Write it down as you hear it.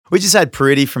We just had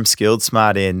Pretty from Skilled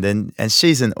Smart in, and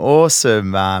she's an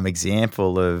awesome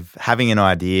example of having an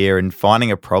idea and finding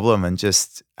a problem and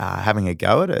just having a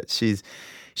go at it.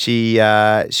 She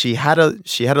had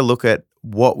a look at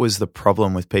what was the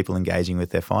problem with people engaging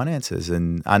with their finances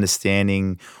and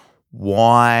understanding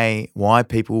why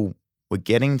people were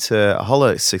getting to a whole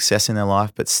lot of success in their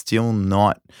life, but still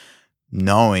not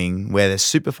knowing where their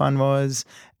super fund was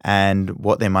and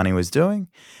what their money was doing.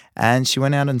 And she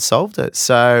went out and solved it.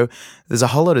 So there's a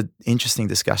whole lot of interesting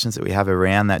discussions that we have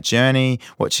around that journey,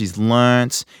 what she's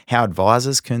learnt, how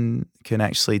advisors can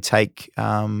actually take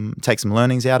some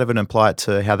learnings out of it and apply it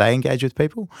to how they engage with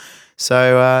people.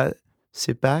 So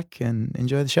sit back and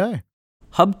enjoy the show.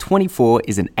 Hub24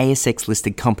 is an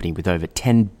ASX-listed company with over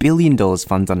 $10 billion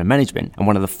funds under management and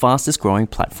one of the fastest-growing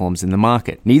platforms in the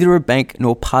market. Neither a bank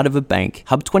nor part of a bank,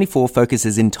 Hub24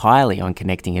 focuses entirely on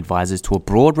connecting advisors to a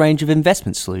broad range of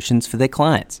investment solutions for their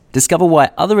clients. Discover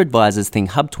why other advisors think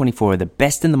Hub24 are the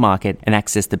best in the market and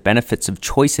access the benefits of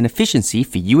choice and efficiency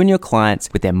for you and your clients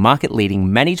with their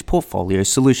market-leading managed portfolio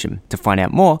solution. To find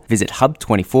out more, visit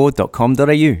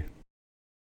hub24.com.au.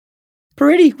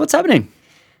 Pretty, what's happening?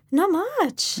 Not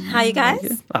much. How you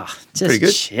guys? Oh,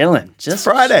 just chilling. Just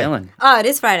Friday. chilling. Oh, it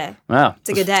is Friday. Wow. It's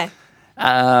a good day.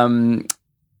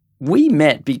 We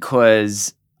met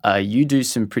because you do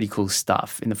some pretty cool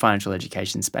stuff in the financial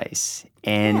education space.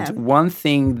 And one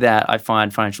thing that I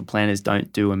find financial planners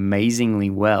don't do amazingly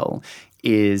well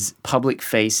is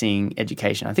public-facing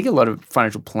education. I think a lot of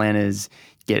financial planners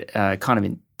get kind of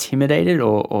intimidated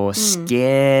or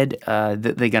scared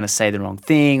that they're going to say the wrong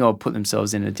thing or put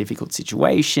themselves in a difficult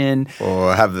situation.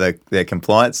 Or have their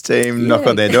compliance team knock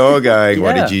on their door going,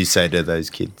 what did you say to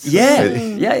those kids?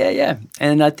 Yeah.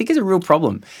 And I think it's a real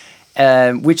problem,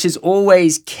 which has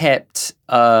always kept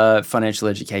financial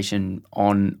education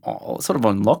on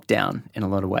lockdown in a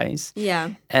lot of ways.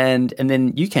 Yeah. And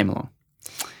then you came along.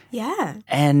 Yeah.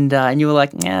 And you were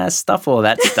like, stuff all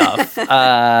that stuff.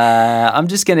 I'm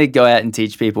just going to go out and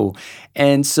teach people.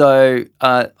 And so,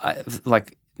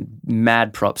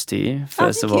 mad props to you,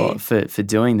 first of all, for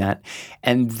doing that.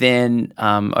 And then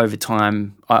over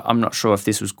time, I'm not sure if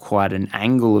this was quite an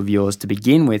angle of yours to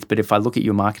begin with, but if I look at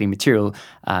your marketing material,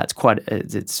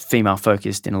 it's female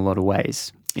focused in a lot of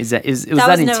ways. Was that intention? That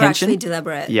was never actually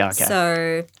deliberate. Yeah, okay.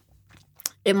 So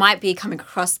it might be coming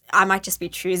across, I might just be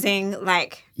choosing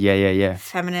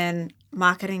feminine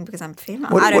marketing because I'm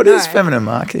female. What is feminine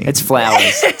marketing? It's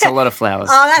flowers. It's a lot of flowers.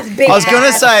 Oh, that's big. I was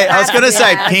gonna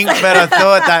say pink, but I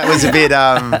thought that was a bit.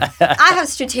 I have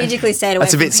strategically stayed away.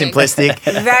 That's a bit simplistic.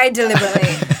 Very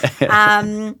deliberately.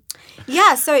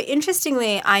 So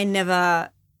interestingly, I never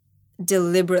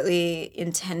deliberately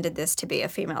intended this to be a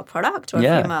female product or a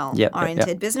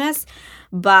female-oriented business,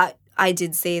 but I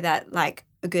did see that like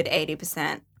a good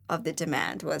 80% of the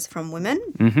demand was from women.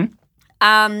 Mm-hmm.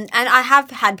 And I have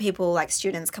had people, like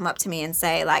students, come up to me and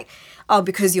say, like, oh,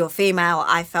 because you're female,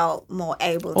 I felt more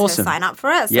able to sign up for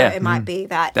it. So it might be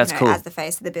that, cool. As the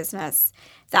face of the business,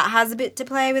 that has a bit to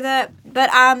play with it.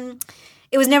 But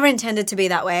it was never intended to be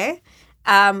that way.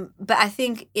 But I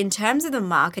think in terms of the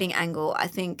marketing angle, I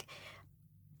think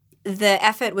the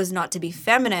effort was not to be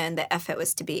feminine. The effort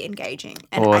was to be engaging.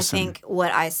 And I think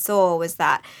what I saw was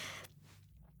that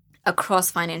across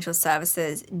financial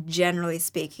services, generally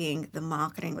speaking, the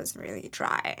marketing was really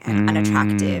dry and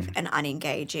unattractive and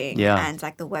unengaging. Yeah. And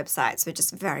like the websites were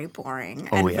just very boring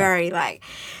very like,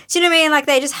 do you know what I mean? Like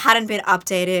they just hadn't been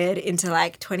updated into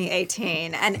like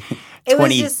 2018. And it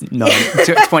was just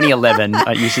 2011,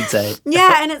 you should say.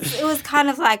 Yeah. And it was kind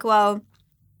of like, well,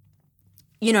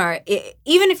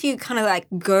 even if you kind of like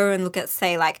go and look at,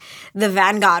 say, like the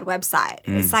Vanguard website,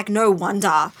 it's like no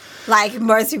wonder like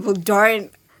most people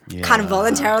don't kind of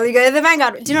voluntarily go to the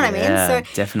Vanguard. Do you know what I mean?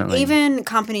 So definitely. Even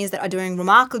companies that are doing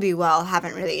remarkably well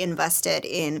haven't really invested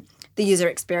in the user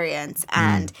experience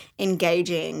and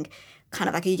engaging kind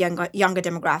of like a younger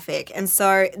demographic. And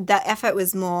so that effort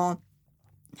was more,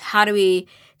 how do we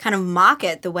kind of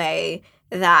market the way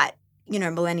that,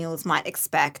 millennials might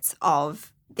expect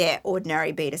of their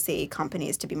ordinary B2C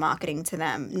companies to be marketing to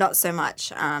them? Not so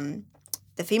much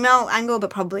the female angle, but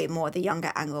probably more the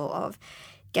younger angle of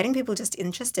getting people just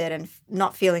interested and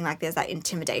not feeling like there's that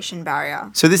intimidation barrier.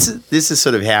 So this is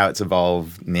sort of how it's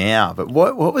evolved now. But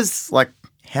what was like?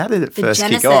 How did it first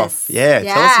kick off? Yeah,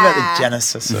 tell us about the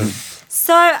genesis of.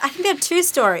 So I think there are two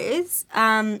stories.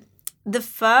 The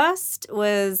first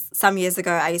was some years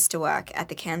ago. I used to work at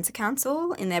the Cancer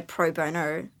Council in their pro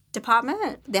bono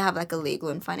department. They have like a legal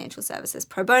and financial services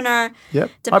pro bono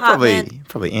Yep. department. I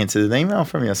probably answered an email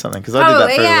from you or something because I did that for a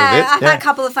little bit. I've had a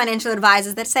couple of financial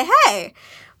advisors that say, hey,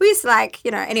 we used to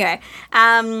anyway.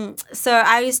 So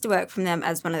I used to work from them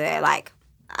as one of their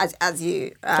as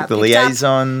you Like the picked up.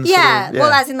 liaison. Yeah, sort of,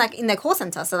 well, as in like in their call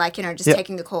center. So like, just Yep.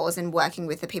 taking the calls and working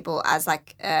with the people as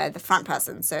like the front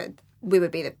person. So we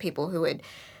would be the people who would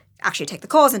actually take the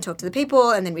calls and talk to the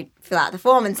people, and then we'd fill out the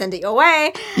form and send it your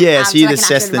way. Yeah, so you'd like an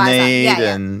assess active the advisor. need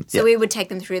Yeah. and So we would take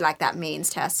them through like that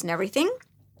means test and everything.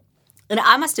 And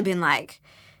I must have been like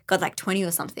 20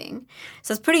 or something.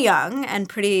 So I was pretty young and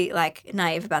pretty like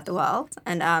naive about the world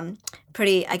and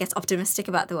pretty, I guess, optimistic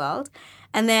about the world.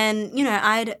 And then,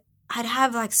 I'd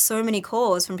have like so many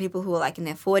calls from people who were like in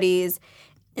their 40s,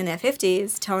 in their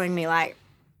 50s, telling me like,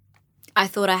 I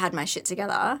thought I had my shit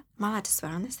together. Am I allowed to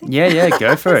swear on this thing? Yeah,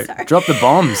 go for it. Sorry. Drop the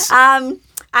bombs.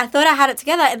 I thought I had it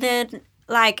together, and then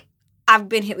like I've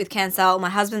been hit with cancer, or my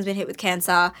husband's been hit with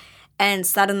cancer, and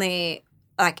suddenly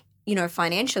like,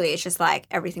 financially it's just like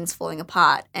everything's falling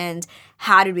apart. And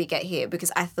how did we get here?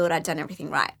 Because I thought I'd done everything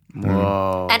right.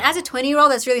 Whoa. And as a 20-year-old,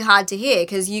 that's really hard to hear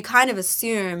because you kind of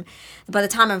assume that by the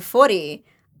time I'm 40,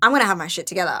 I'm going to have my shit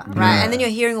together, right? And then you're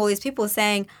hearing all these people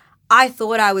saying, I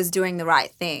thought I was doing the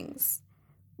right things,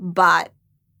 but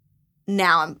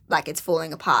now I'm like, it's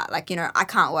falling apart. Like, I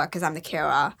can't work because I'm the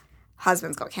carer.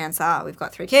 Husband's got cancer. We've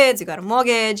got 3 kids. We've got a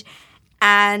mortgage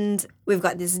and we've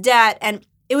got this debt. And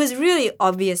it was really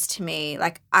obvious to me,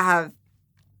 like I have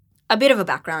a bit of a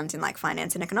background in like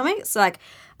finance and economics. So like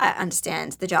I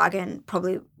understand the jargon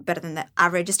probably better than the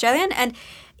average Australian. And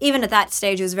even at that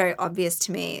stage, it was very obvious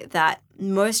to me that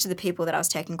most of the people that I was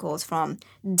taking calls from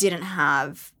didn't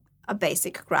have a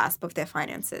basic grasp of their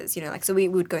finances. So we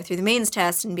would go through the means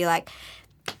test and be like,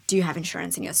 do you have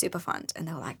insurance in your super fund? And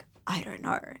they were like, I don't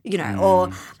know, or,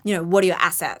 what are your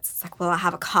assets? It's like, well, I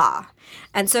have a car.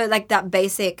 And so like that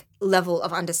basic level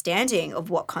of understanding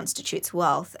of what constitutes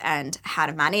wealth and how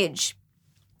to manage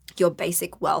your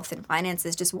basic wealth and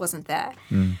finances just wasn't there.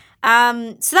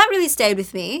 So that really stayed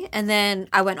with me. And then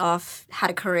I went off,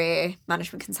 had a career,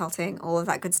 management consulting, all of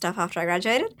that good stuff after I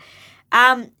graduated.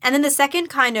 And then the second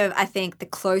kind of, I think, the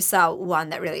closer one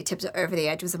that really tipped it over the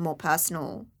edge was a more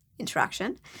personal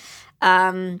interaction.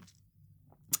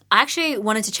 I actually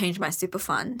wanted to change my super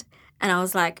fund. And I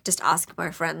was like, just asking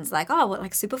my friends, like, oh, what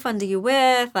like super fund are you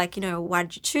with? Like, why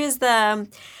did you choose them?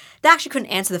 They actually couldn't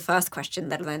answer the first question,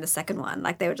 let alone the second one.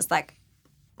 Like, they were just like,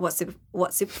 what super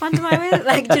fund am I with?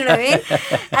 Like, do you know what I mean?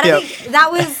 And I think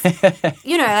that was,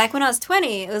 like when I was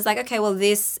 20, it was like, okay, well,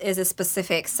 this is a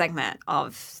specific segment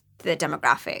of the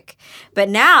demographic. But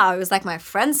now it was like my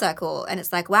friend circle, and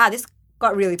it's like, wow, this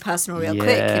got really personal real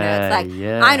quick. It's like,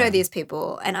 I know these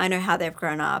people and I know how they've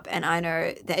grown up and I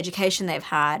know the education they've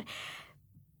had.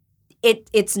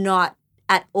 It's not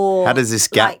at all. How does this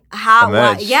gap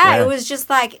emerge? It was just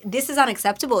like, this is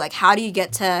unacceptable. Like, how do you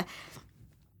get to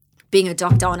being a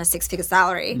doctor on a 6-figure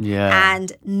salary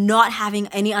and not having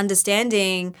any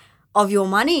understanding of your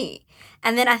money?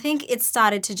 And then I think it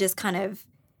started to just kind of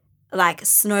like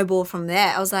snowball from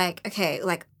there. I was like, okay,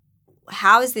 like,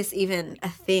 how is this even a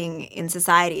thing in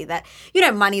society that,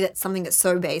 money, that's something that's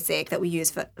so basic that we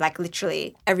use for like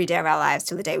literally every day of our lives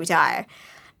till the day we die,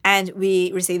 and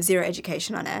we receive zero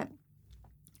education on it.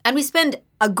 And we spend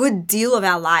a good deal of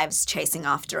our lives chasing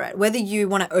after it, whether you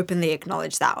want to openly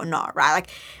acknowledge that or not, right? Like,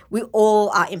 we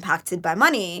all are impacted by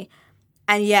money,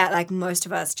 and yet like most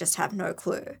of us just have no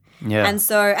clue. Yeah. And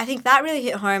so I think that really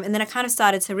hit home. And then I kind of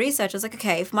started to research. I was like,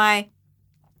 okay, if my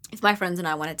friends and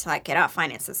I wanted to like get our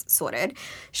finances sorted,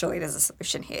 surely there's a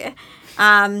solution here.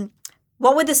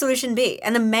 What would the solution be?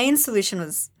 And the main solution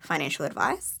was financial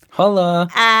advice. Holla.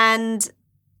 And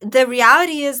the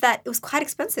reality is that it was quite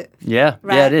expensive. Yeah.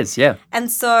 Right? Yeah, it is. Yeah.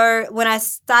 And so when I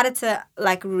started to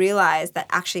like realize that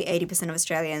actually 80% of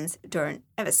Australians don't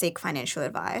ever seek financial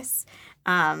advice,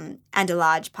 and a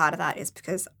large part of that is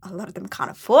because a lot of them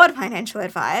can't afford financial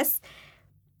advice,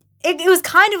 it was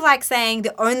kind of like saying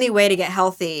the only way to get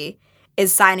healthy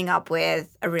is signing up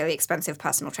with a really expensive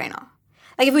personal trainer.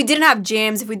 Like, if we didn't have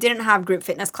gyms, if we didn't have group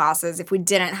fitness classes, if we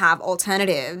didn't have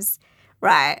alternatives,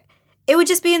 right, it would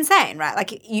just be insane, right?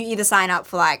 Like, you either sign up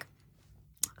for like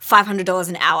 $500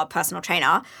 an hour personal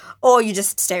trainer or you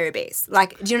just stay obese.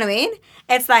 Like, do you know what I mean?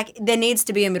 It's like there needs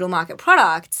to be a middle market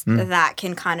product that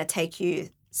can kind of take you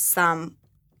some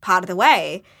part of the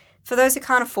way for those who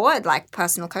can't afford like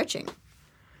personal coaching.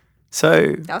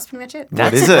 So That was pretty much it.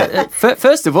 what is it?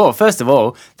 First of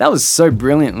all, that was so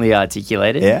brilliantly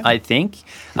articulated. Yeah. I think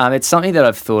it's something that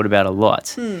I've thought about a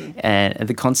lot, and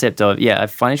the concept of a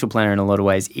financial planner in a lot of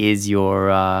ways is your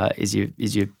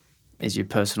your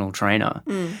personal trainer.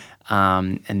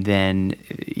 And then,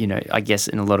 I guess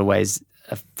in a lot of ways,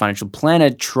 a financial planner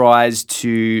tries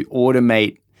to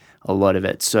automate a lot of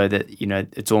it so that,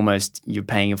 it's almost you're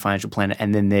paying a financial planner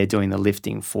and then they're doing the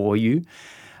lifting for you.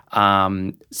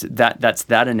 So that's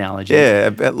that analogy. Yeah,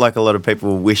 a bit like a lot of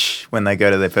people wish when they go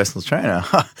to their personal trainer.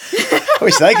 I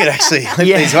wish they could actually lift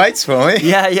these weights for me.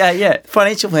 Yeah.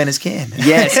 Financial planners can.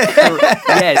 Yes,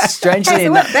 yes. Strangely So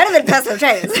enough, what better than personal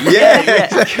trainers?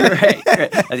 yeah, correct.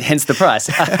 Hence the price.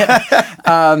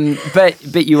 But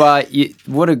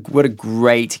what a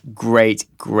great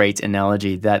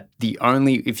analogy. That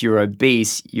if you're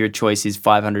obese, your choice is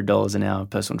 $500 an hour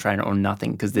personal trainer or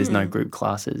nothing because there's no group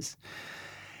classes.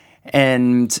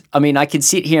 And I mean, I can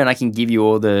sit here and I can give you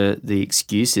all the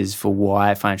excuses for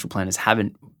why financial planners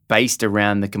haven't, based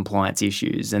around the compliance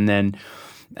issues. And then,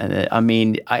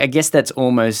 I guess that's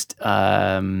almost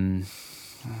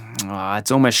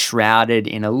it's almost shrouded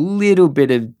in a little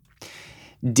bit of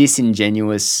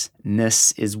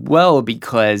disingenuousness as well,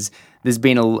 because there's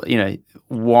been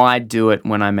why do it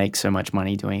when I make so much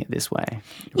money doing it this way? Right?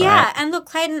 Yeah, and look,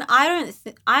 Clayton, I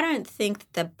don't think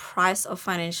that the price of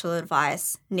financial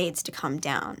advice needs to come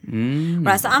down.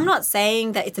 Right? So I'm not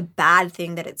saying that it's a bad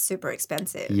thing that it's super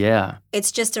expensive. Yeah.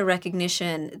 It's just a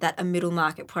recognition that a middle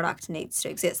market product needs to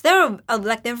exist. There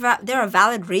are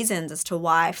valid reasons as to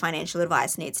why financial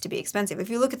advice needs to be expensive. If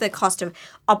you look at the cost of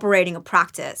operating a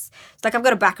practice, it's like I've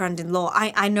got a background in law.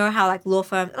 I know how law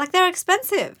firms they're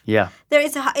expensive. Yeah.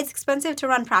 It's expensive to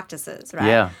run practices, right?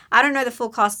 Yeah. I don't know the full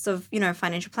costs of,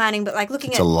 financial planning, but looking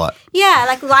It's at a lot.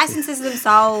 Yeah, licenses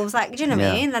themselves, do you know what I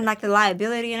Yeah. mean? And the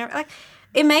liability and everything,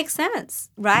 it makes sense,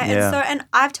 right? Yeah. And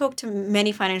I've talked to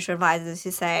many financial advisors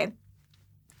who say,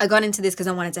 I got into this because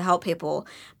I wanted to help people,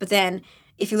 but then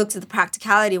if you looked at the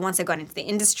practicality, once I got into the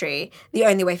industry, the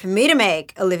only way for me to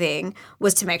make a living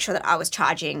was to make sure that I was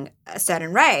charging a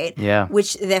certain rate,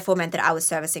 which therefore meant that I was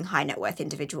servicing high net worth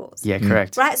individuals. Yeah,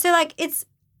 correct. Right? So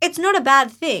it's not a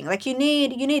bad thing. You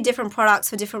need different products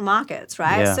for different markets,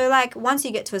 right? Yeah. So once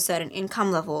you get to a certain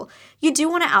income level, you do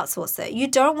want to outsource it. You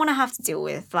don't want to have to deal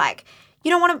with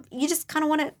you just kind of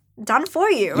want it done for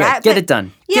you, Yeah, right? get it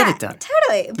done. Yeah, Get it done.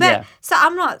 Totally. But Yeah. so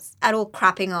I'm not at all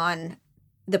crapping on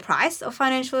the price of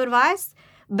financial advice,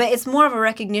 but it's more of a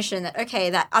recognition that,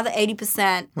 okay, that other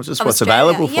 80%. Well, just of what's Australia,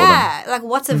 available for them. Yeah,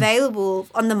 what's available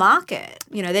on the market.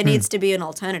 There needs to be an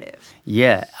alternative.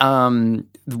 Yeah.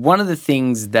 One of the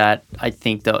things that I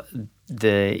think the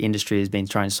industry has been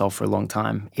trying to solve for a long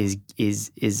time is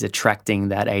attracting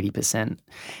that 80%. And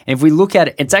if we look at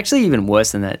it, it's actually even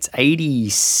worse than that. It's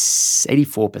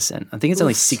 84%. I think it's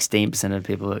only 16% of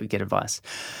people that get advice.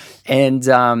 And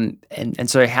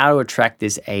so how to attract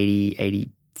this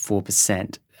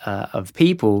 84% of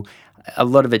people, a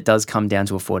lot of it does come down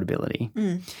to affordability.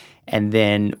 And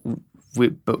then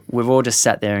we've all just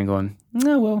sat there and gone,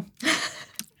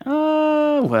 I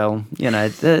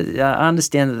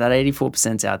understand that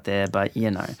 84%'s out there, but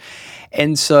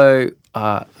And so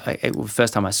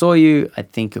first time I saw you, I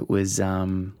think it was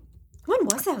When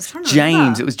was that? I was trying to James.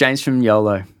 remember. It was James from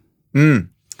YOLO.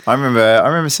 I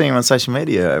remember seeing him on social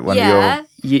media at one of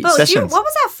your But sessions. what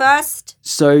was our first?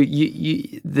 So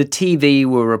the TV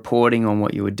were reporting on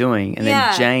what you were doing, and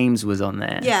Yeah. then James was on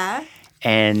there. Yeah.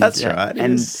 And That's right. It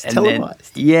was then-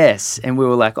 televised. yes, and we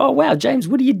were like, "Oh wow, James,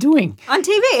 what are you doing?" On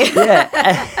TV. Yeah,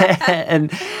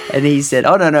 and he said,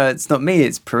 "Oh no, it's not me,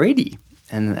 it's Paridi."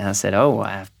 And I said, "Oh,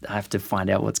 I have to find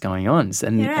out what's going on."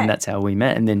 And that's how we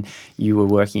met. And then you were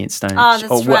working at Stone, Oh,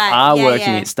 that's right. are Yeah,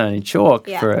 working yeah. at Stone and Chalk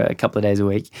Yeah. for a couple of days a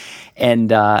week,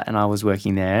 and I was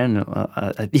working there. And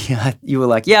you were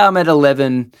like, "Yeah, I'm at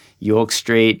 11 York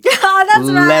Street, Oh, that's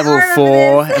right. level I remember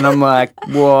 4," this. and I'm like,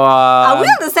 "What?" Are we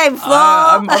on the same floor?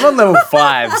 I'm on level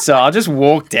 5, so I'll just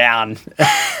walk down.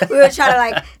 We were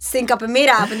trying to sync up and meet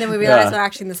up, and then we realized Yeah. we're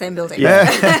actually in the same building. Yeah.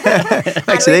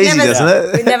 Makes And it we'd easy, never- doesn't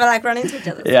it? We'd never run into each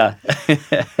other. Yeah.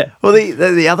 Well,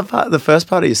 the other part, the first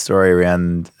part of your story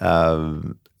around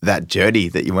that journey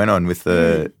that you went on with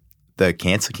the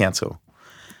Cancer Council,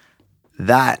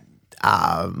 that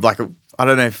I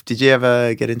don't know did you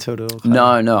ever get into it at all?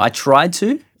 No, I tried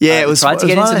to. Yeah, I it was tried to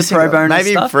get one of into those the pro things, bono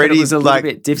maybe stuff, but it was a little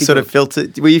bit difficult. sort of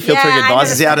filtered. Were you filtering Yeah, I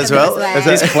advisors noticed out as it well? this way. Is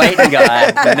that- This Clayton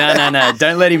guy. No,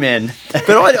 don't let him in.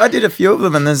 But I did a few of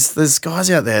them, and there's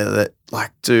guys out there that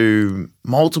do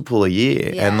multiple a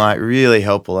year Yeah. and really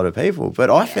help a lot of people. But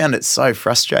I found it so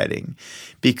frustrating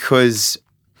because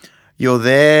you're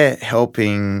there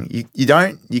helping. You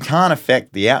can't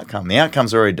affect the outcome. The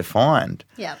outcome's already defined.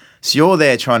 Yeah. So you're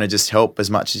there trying to just help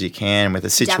as much as you can with a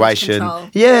situation. control.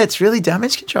 Yeah, it's really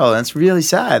damage control, and it's really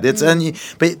sad. It's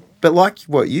but like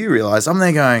what you realize, I'm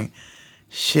there going,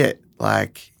 shit,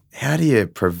 how do you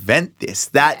prevent this?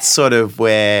 That's sort of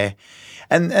where,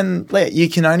 and you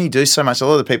can only do so much. A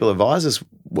lot of the people advisors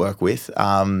work with,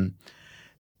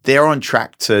 they're on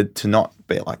track to not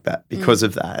be like that because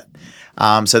of that.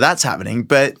 So that's happening.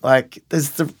 But like,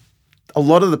 there's a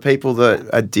lot of the people that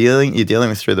you're dealing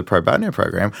with through the pro bono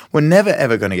program were never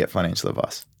ever going to get financial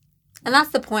advice. And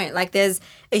that's the point. Like, there's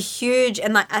a huge,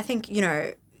 and like, I think, you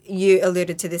know, you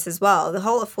alluded to this as well. The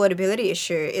whole affordability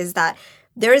issue is that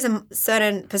there is a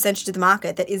certain percentage of the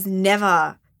market that is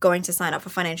never going to sign up for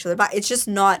financial advice. It's just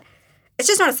not a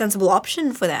sensible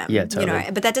option for them. Yeah, totally. You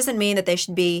know, but that doesn't mean that they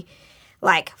should be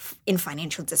like in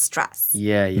financial distress.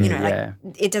 Yeah. Like,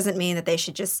 it doesn't mean that they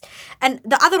should just, and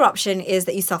the other option is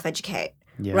that you self-educate.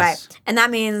 Yes. Right. And that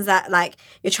means that like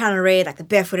you're trying to read like the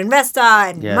Barefoot Investor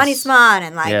and Money Smart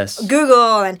and like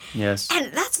Google and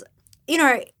that's, you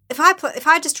know, if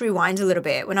I just rewind a little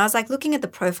bit, when I was like looking at the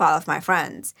profile of my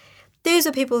friends, these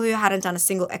are people who hadn't done a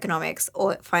single economics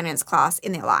or finance class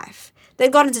in their life.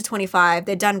 They'd gotten to 25,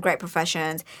 they'd done great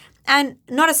professions, and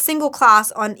not a single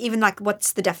class on even like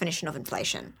what's the definition of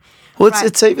inflation. Well,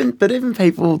 it's even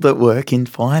people that work in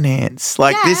finance.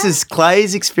 Like this is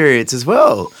Clay's experience as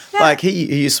well. Yeah. Like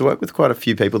he used to work with quite a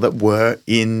few people that were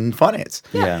in finance.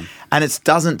 Yeah. And it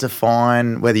doesn't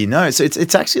define whether you know. So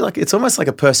it's actually like, it's almost like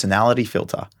a personality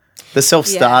filter. The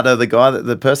self-starter,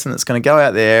 the person that's going to go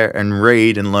out there and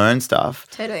read and learn stuff.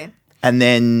 Totally. And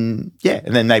then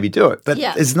maybe do it. But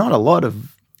there's not a lot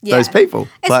of those people.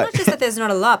 It's not just that there's not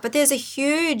a lot, but there's a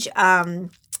huge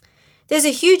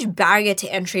barrier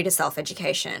to entry to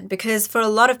self-education, because for a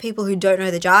lot of people who don't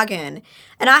know the jargon,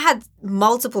 and I had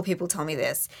multiple people tell me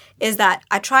this, is that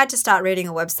I tried to start reading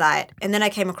a website and then I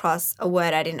came across a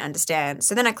word I didn't understand.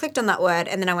 So then I clicked on that word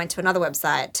and then I went to another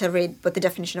website to read what the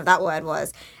definition of that word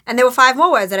was. And there were 5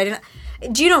 more words that I didn't.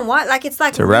 Do you know what? Like, it's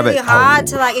like really hard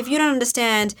to, like, if you don't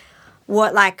understand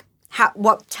what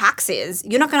tax is,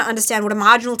 you're not going to understand what a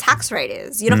marginal tax rate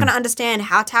is. You're not going to understand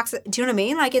how tax. Do you know what I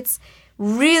mean? Like, it's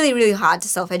really, really hard to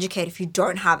self-educate if you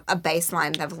don't have a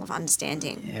baseline level of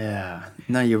understanding. Yeah.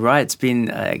 No, you're right. It's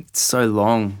been so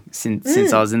long since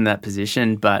I was in that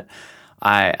position, but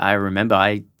I remember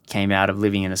I came out of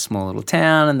living in a small little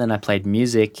town, and then I played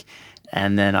music,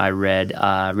 and then I read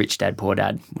Rich Dad, Poor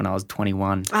Dad when I was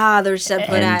 21. Ah, the Rich Dad,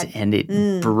 Poor Dad. And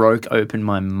it broke open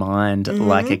my mind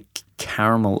like a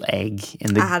caramel egg,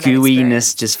 and the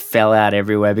gooiness just fell out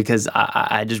everywhere, because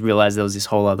I just realized there was this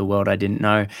whole other world I didn't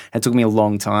know. It took me a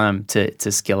long time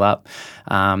to skill up.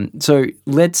 So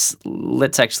let's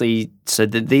actually,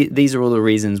 these are all the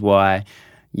reasons why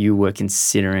you were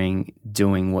considering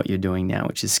doing what you're doing now,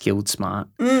 which is Skilled Smart.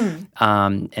 And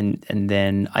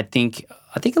then I think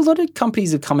a lot of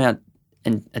companies have come out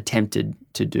and attempted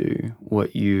to do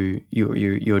what you're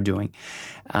doing,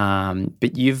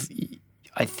 but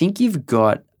I think you've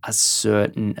got a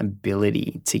certain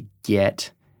ability to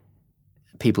get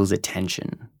people's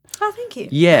attention. Oh, thank you.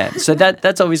 Yeah, so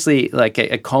that's obviously like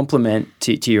a compliment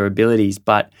to your abilities,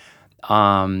 but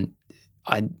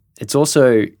it's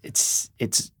also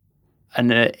it's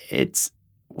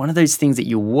one of those things that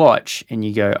you watch and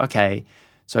you go, okay,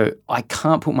 so I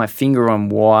can't put my finger on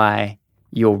why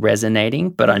you're resonating,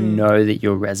 but I know that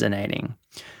you're resonating.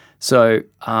 So,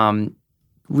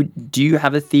 do you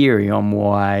have a theory on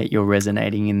why you're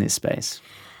resonating in this space?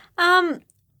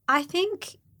 I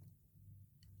think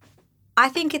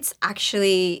it's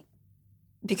actually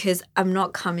because I'm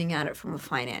not coming at it from a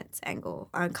finance angle.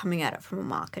 I'm coming at it from a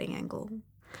marketing angle.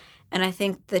 And I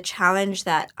think the challenge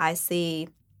that I see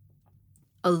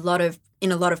in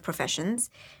a lot of professions,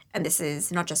 and this is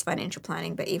not just financial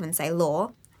planning, but even say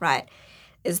law, right,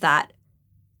 is that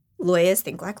lawyers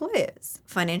think like lawyers.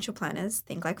 Financial planners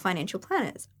think like financial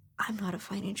planners. I'm not a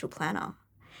financial planner,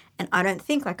 and I don't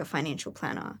think like a financial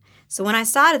planner. So when I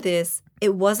started this,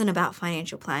 it wasn't about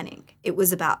financial planning. It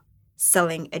was about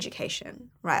selling education,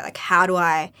 right? Like, how do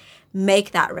I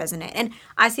make that resonate? And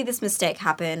I see this mistake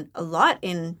happen a lot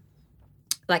in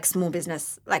like small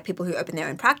business, like people who open their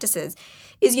own practices,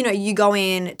 is, you know, you go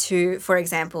in to, for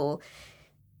example,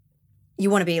 you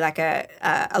want to be like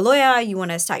a lawyer, you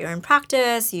want to start your own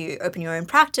practice, you open your own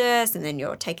practice, and then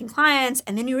you're taking clients,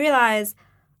 and then you realize,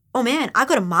 oh man, I've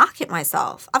got to market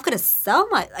myself. I've got to sell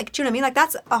do you know what I mean? Like,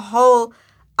 that's a whole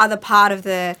other part of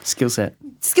the skill set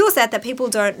that people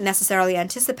don't necessarily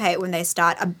anticipate when they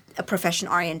start a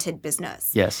profession-oriented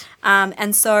business. Yes.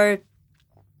 And so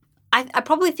I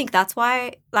probably think that's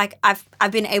why, like,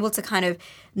 I've been able to kind of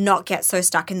not get so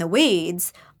stuck in the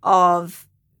weeds of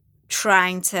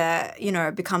trying to, you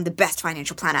know, become the best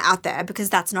financial planner out there, because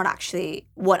that's not actually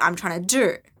what I'm trying to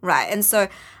do, right? And so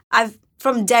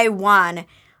from day one,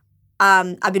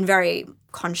 I've been very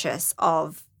conscious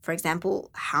of for example,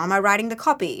 how am I writing the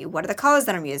copy? What are the colors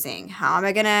that I'm using? How am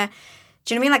I going to,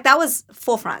 do you know what I mean? Like that was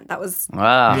forefront. That was,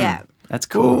 Wow. yeah. That's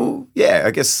cool. Well, yeah,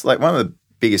 I guess like one of the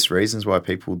biggest reasons why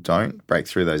people don't break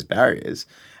through those barriers,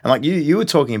 and like you were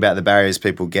talking about the barriers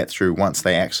people get through once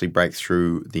they actually break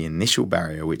through the initial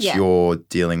barrier, which you're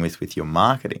dealing with your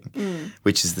marketing,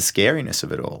 which is the scariness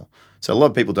of it all. So a lot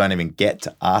of people don't even get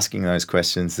to asking those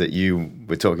questions that you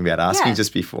were talking about asking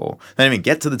just before. They don't even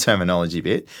get to the terminology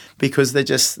bit because they're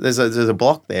just there's a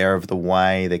block there of the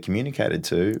way they're communicated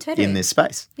to in this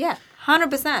space. Yeah,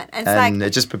 100%. And it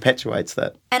just perpetuates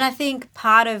that. And I think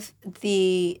part of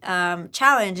the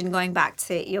challenge in going back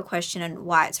to your question and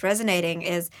why it's resonating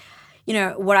is, you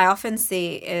know, what I often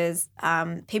see is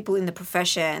people in the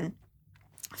profession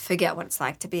forget what it's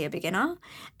like to be a beginner,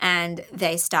 and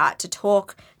they start to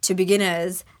talk to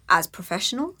beginners as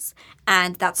professionals,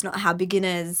 and that's not how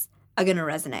beginners are going to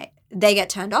resonate. They get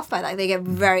turned off by that. They get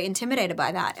very intimidated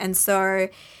by that. And so,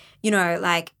 you know,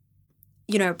 like,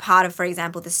 you know, part of, for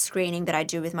example, the screening that I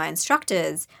do with my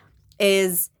instructors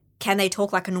is, can they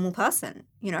talk like a normal person?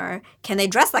 You know, can they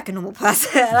dress like a normal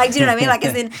person? Like, do you know what I mean? Like,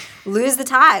 as in, lose the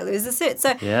tie, lose the suit.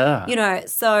 So, you know,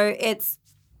 so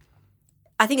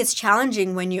I think it's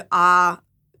challenging when you are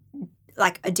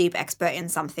like a deep expert in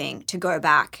something to go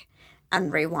back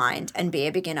and rewind and be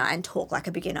a beginner and talk like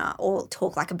a beginner or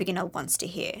talk like a beginner wants to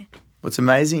hear. What's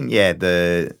amazing,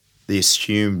 the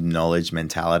assumed knowledge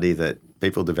mentality that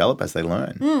people develop as they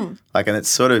learn. Like, and it's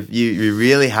sort of, you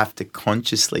really have to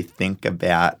consciously think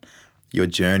about your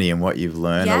journey and what you've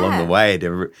learned along the way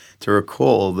to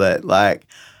recall that, like,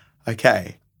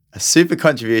 okay, a super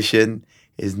contribution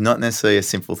is not necessarily a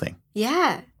simple thing.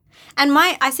 Yeah. And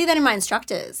I see that in my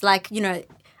instructors. Like, you know,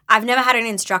 I've never had an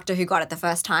instructor who got it the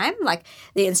first time. Like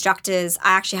the instructors,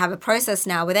 I actually have a process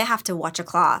now where they have to watch a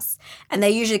class and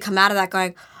they usually come out of that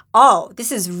going, oh,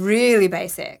 this is really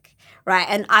basic, right?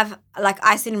 And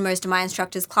I sit in most of my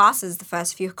instructors' classes, the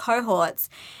first few cohorts,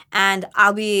 and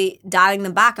I'll be dialing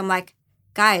them back. I'm like,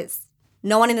 guys,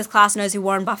 no one in this class knows who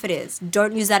Warren Buffett is.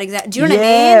 Don't use that exact. Do you know what I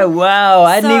mean? Yeah, wow.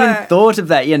 I hadn't even thought of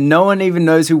that. Yeah, no one even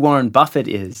knows who Warren Buffett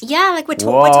is. Yeah, like we're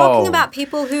talking about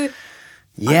people who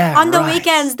on the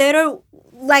weekends they don't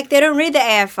read the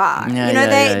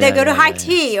AFR. They go to high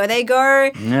tea or they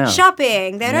go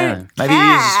shopping. They don't Maybe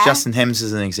care. use Justin Hems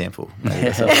as an example. Yeah,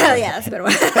 that's a better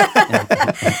one.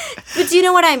 But do you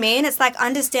know what I mean? It's like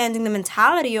understanding the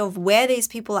mentality of where these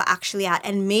people are actually at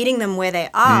and meeting them where they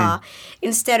are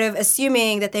instead of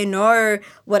assuming that they know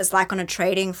what it's like on a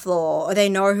trading floor or they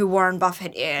know who Warren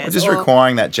Buffett is. Or just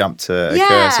requiring that jump to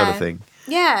occur sort of thing.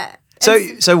 Yeah. So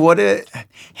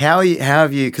how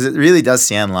have you, because it really does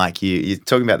sound like you're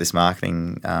talking about this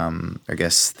marketing,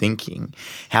 thinking.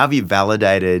 How have you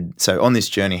validated, so on this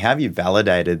journey, how have you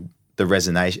validated the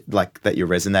resonation, like that you're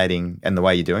resonating and the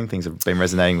way you're doing things have been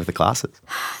resonating with the classes?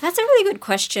 That's a really good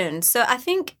question. So I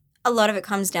think a lot of it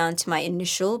comes down to my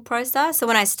initial process. So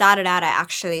when I started out, I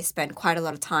actually spent quite a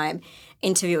lot of time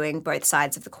interviewing both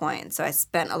sides of the coin. So I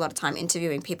spent a lot of time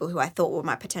interviewing people who I thought were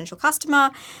my potential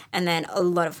customer and then a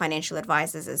lot of financial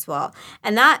advisors as well.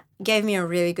 And that gave me a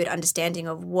really good understanding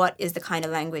of what is the kind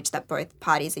of language that both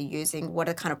parties are using, what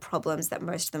are the kind of problems that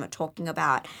most of them are talking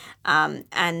about.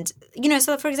 And, you know,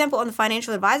 so for example, on the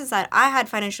financial advisor side, I had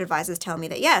financial advisors tell me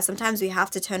that, sometimes we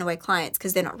have to turn away clients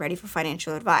because they're not ready for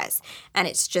financial advice. And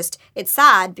it's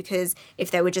sad because if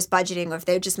they were just budgeting or if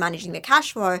they were just managing their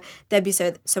cash flow, they'd be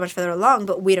so much further along,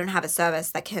 but we don't have a service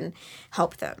that can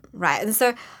help them, right? And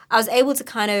so I was able to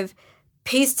kind of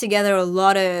piece together a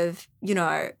lot of, you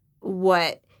know,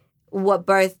 what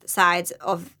both sides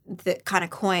of the kind of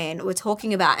coin were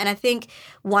talking about. And I think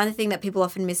one thing that people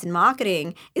often miss in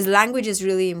marketing is language is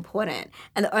really important.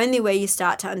 And the only way you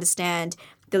start to understand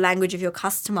the language of your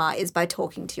customer is by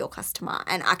talking to your customer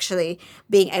and actually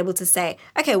being able to say,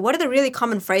 okay, what are the really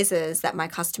common phrases that my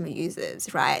customer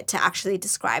uses, right, to actually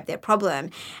describe their problem?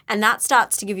 And that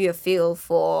starts to give you a feel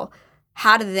for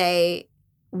how do they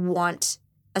want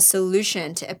a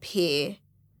solution to appear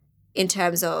in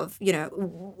terms of, you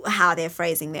know, how they're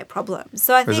phrasing their problem.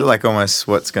 So I think... Is it like almost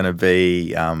what's going to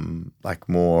be like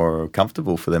more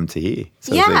comfortable for them to hear?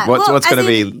 So what's going to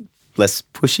be less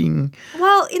pushing?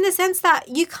 Well, in the sense that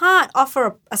you can't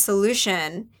offer a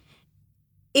solution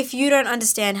if you don't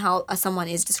understand how someone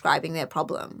is describing their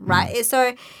problem, right?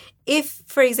 So if,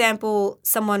 for example,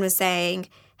 someone was saying,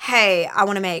 hey, I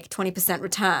want to make 20%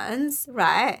 returns,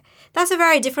 right? That's a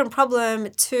very different problem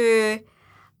to...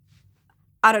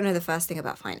 I don't know the first thing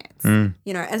about finance,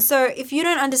 you know? And so if you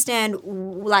don't understand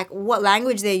like what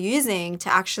language they're using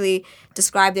to actually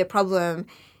describe their problem,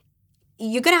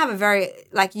 you're going to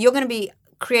have you're going to be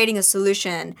creating a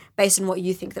solution based on what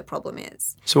you think the problem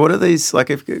is. So what are these, like,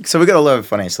 so we've got a lot of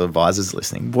financial advisors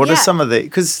listening. What are some of the,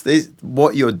 because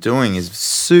what you're doing is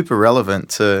super relevant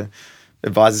to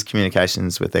advisors'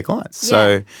 communications with their clients.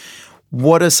 So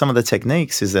what are some of the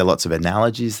techniques? Is there lots of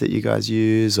analogies that you guys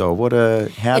use, or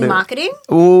in marketing?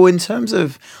 Well, in terms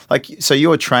of, like, so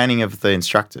you're training of the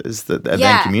instructors that are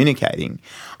then communicating.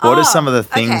 What are some of the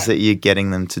things that you're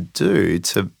getting them to do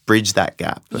to bridge that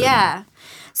gap? Yeah.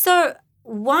 So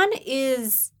one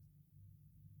is,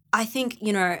 I think,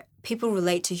 people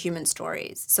relate to human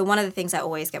stories. So one of the things I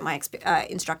always get my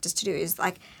instructors to do is,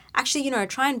 like, actually,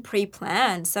 try and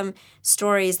pre-plan some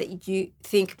stories that you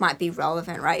think might be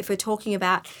relevant, right? If we're talking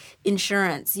about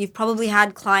insurance, you've probably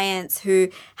had clients who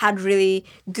had really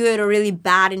good or really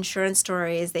bad insurance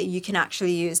stories that you can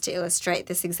actually use to illustrate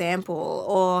this example.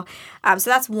 Or so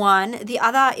that's one. The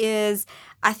other is,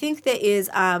 I think there is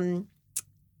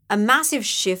a massive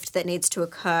shift that needs to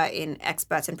occur in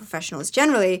experts and professionals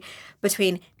generally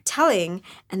between telling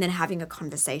and then having a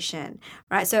conversation,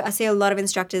 right? So I see a lot of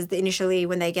instructors that initially,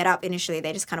 when they get up, they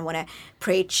just kind of want to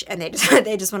preach, and they just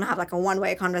want to have like a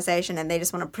one-way conversation, and they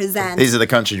just want to present. These are the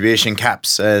contribution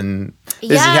caps, and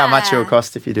this is how much it will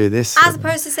cost if you do this. As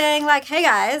opposed to saying, like, hey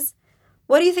guys,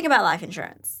 what do you think about life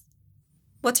insurance?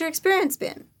 What's your experience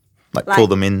been? Like pull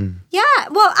them in. Yeah,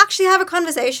 well, actually have a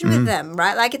conversation with them,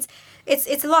 right? Like it's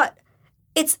a lot.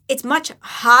 It's much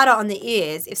harder on the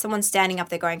ears if someone's standing up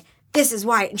there going, this is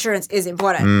why insurance is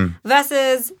important,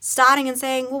 versus starting and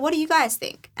saying, well, what do you guys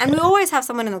think? And we always have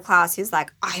someone in the class who's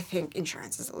like, I think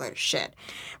insurance is a load of shit,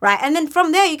 right? And then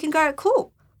from there you can go,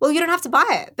 cool, well, you don't have to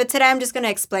buy it. But today I'm just going to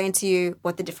explain to you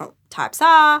what the different types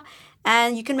are,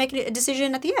 and you can make a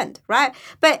decision at the end, right?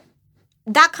 But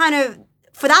that kind of,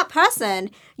 for that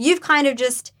person, you've kind of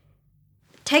just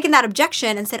taken that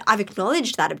objection and said, I've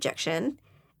acknowledged that objection,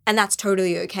 and that's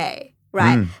totally okay,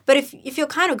 right? But if you're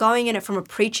kind of going in it from a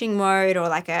preaching mode, or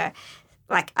I'm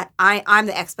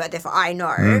the expert, therefore I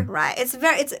know, right?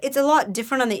 It's a lot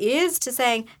different on the ears to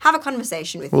saying, have a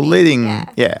conversation with me. Well, leading,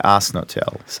 ask not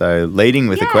tell. So leading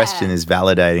with a question is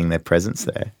validating their presence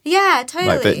there. Yeah, totally.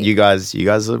 Like, but you guys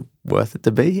are worth it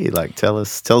to be here. Like, tell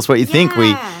us what you think.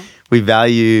 We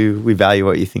value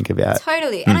what you think about.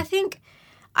 Totally. And I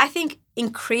think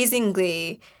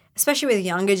increasingly, especially with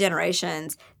younger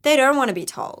generations, they don't want to be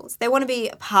told. They want to be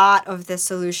a part of the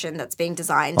solution that's being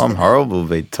designed. I'm horrible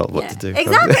being told what to do.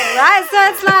 Exactly, right? So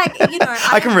it's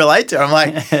like, I can relate to it. I'm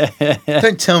like,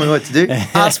 don't tell me what to do.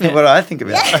 Ask me what I think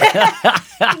about it.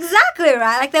 Exactly,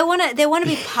 right? Like they want to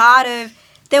be part of,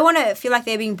 they want to feel like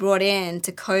they're being brought in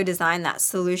to co-design that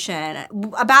solution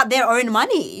about their own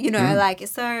money, like,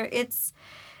 so it's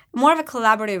more of a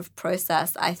collaborative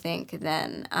process, I think,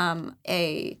 than I'm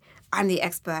the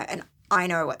expert and I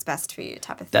know what's best for you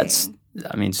type of thing.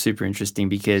 That's, super interesting,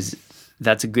 because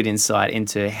that's a good insight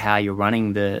into how you're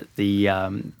running the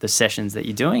sessions that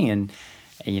you're doing, and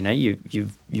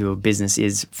your business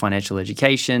is financial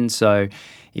education. So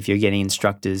if you're getting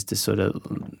instructors to sort of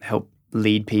help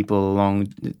lead people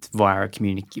along via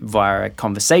a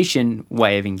conversation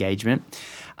way of engagement.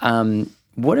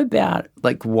 What about,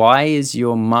 like, why is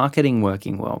your marketing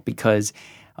working well? Because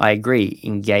I agree,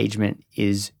 engagement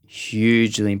is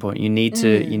hugely important. You need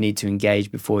to engage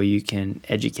before you can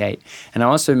educate. And I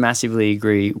also massively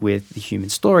agree with the human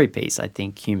story piece. I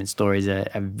think human stories are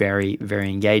very, very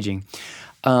engaging.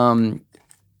 But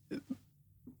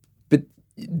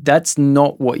that's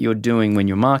not what you're doing when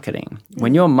you're marketing.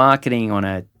 When you're marketing on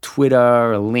a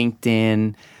Twitter or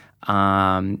LinkedIn,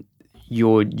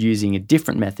 you're using a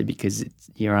different method because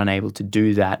you're unable to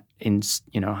do that in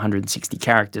 160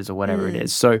 characters or whatever it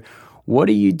is. So what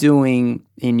are you doing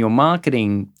in your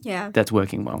marketing that's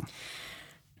working well?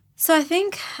 So I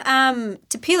think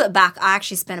to peel it back, I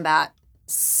actually spent about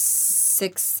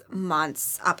 6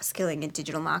 months upskilling in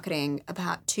digital marketing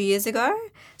about 2 years ago.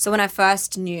 So when I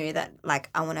first knew that, like,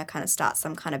 I want to kind of start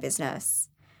some kind of business,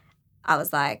 I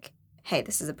was like, hey,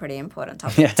 this is a pretty important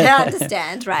topic to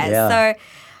understand, right? Yeah. So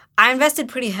I invested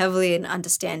pretty heavily in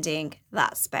understanding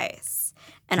that space.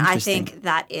 And I think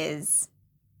that is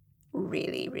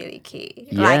really, really key.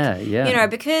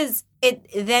 Because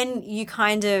then you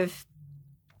kind of,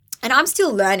 and I'm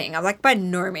still learning. I'm, like, by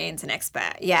no means an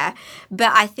expert,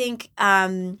 but I think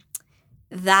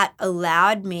that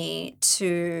allowed me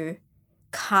to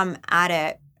come at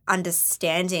it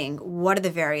understanding what are the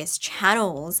various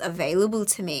channels available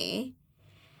to me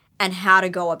and how to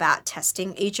go about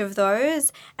testing each of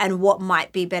those and what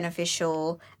might be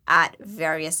beneficial at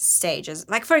various stages.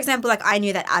 Like, for example, like, I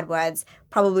knew that AdWords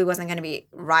probably wasn't going to be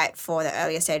right for the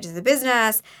earlier stages of the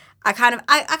business. I kind of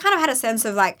had a sense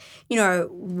of, like,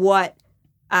 what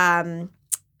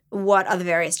what are the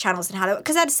various channels and how they,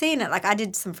 because I'd seen it. Like I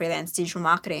did some freelance digital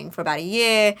marketing for about a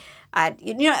year.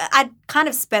 I'd kind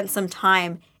of spent some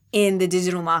time in the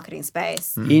digital marketing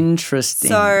space. Interesting.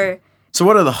 So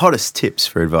what are the hottest tips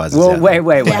for advisors? Well, out there?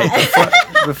 wait.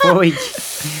 Before we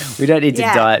don't need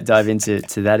to dive into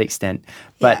that extent,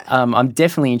 but I'm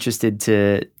definitely interested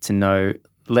to know.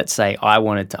 Let's say I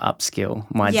wanted to upskill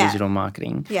my digital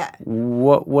marketing. Yeah.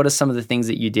 What are some of the things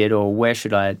that you did, or where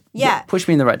should I push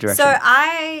me in the right direction? So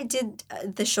I did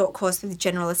the short course with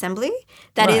General Assembly.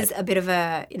 That is a bit of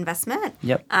a investment.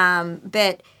 Yep.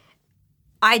 But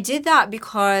I did that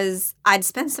because I'd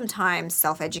spent some time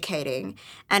self-educating,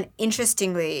 and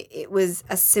interestingly, it was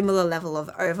a similar level of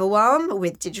overwhelm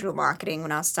with digital marketing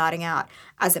when I was starting out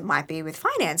as it might be with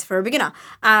finance for a beginner,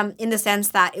 in the sense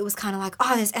that it was kind of like,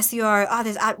 oh, there's SEO, oh,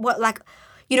 there's what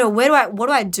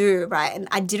do I do, right? And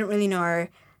I didn't really know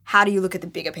how do you look at the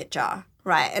bigger picture,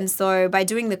 right? And so by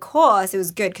doing the course, it was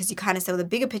good because you kind of saw the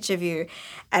bigger picture view,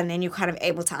 and then you're kind of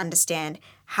able to understand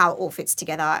how it all fits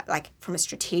together, like from a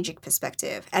strategic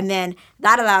perspective. And then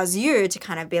that allows you to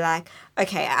kind of be like,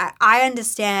 okay, I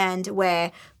understand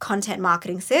where content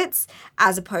marketing sits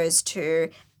as opposed to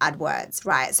AdWords,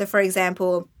 right? So for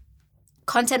example,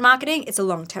 content marketing, it's a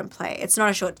long-term play. It's not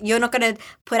a short. You're not going to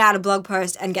put out a blog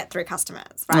post and get 3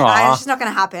 customers, right? It's just not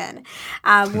going to happen.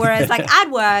 Whereas like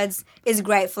AdWords is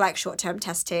great for like short-term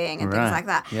testing and things like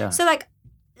that. Yeah. So like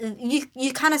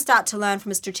you kind of start to learn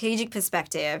from a strategic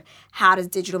perspective, how does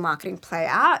digital marketing play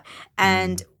out,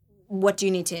 and what do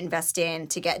you need to invest in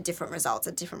to get different results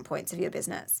at different points of your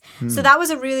business. So that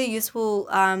was a really useful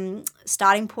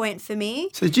starting point for me.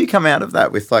 So did you come out of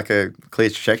that with like a clear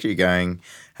trajectory going,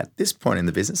 at this point in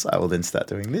the business, I will then start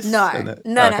doing this? No.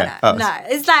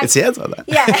 It's like... It sounds like that.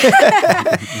 Yeah.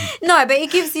 No, but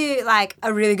it gives you like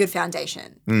a really good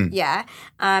foundation. Yeah.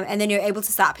 And then you're able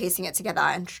to start piecing it together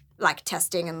and like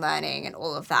testing and learning and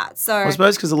all of that. So I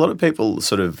suppose because a lot of people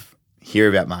sort of hear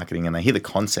about marketing and they hear the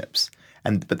concepts,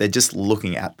 but they're just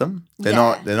looking at them. They're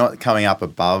not coming up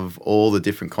above all the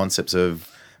different concepts of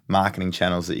marketing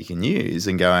channels that you can use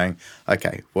and going,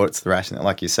 okay, what's the rationale?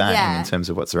 Like you're saying, in terms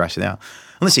of what's the rationale.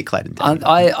 Unless you're Clayton.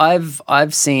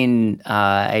 I've seen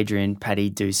Adrian Paddy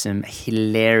do some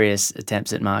hilarious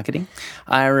attempts at marketing.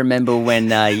 I remember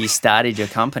when you started your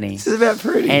company. This is about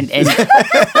Prudy. And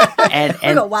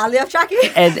we got wildly off track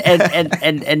here.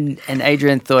 And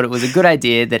Adrian thought it was a good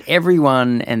idea that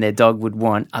everyone and their dog would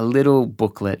want a little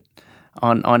booklet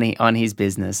on his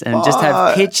business and just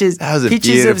have pictures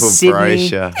of Sydney.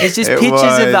 Brochure. It's just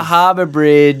pictures of the Harbour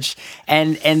Bridge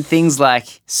and things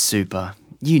like super.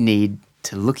 You need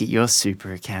to look at your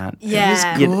super account.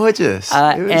 Yeah. It was gorgeous.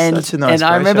 It was such a nice And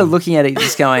I remember brochure. looking at it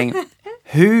just going,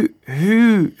 who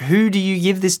do you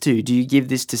give this to? Do you give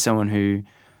this to someone who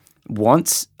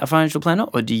wants a financial planner,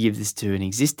 or do you give this to an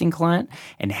existing client?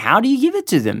 And how do you give it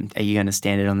to them? Are you going to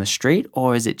stand it on the street,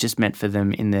 or is it just meant for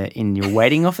them in your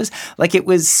waiting office? Like, it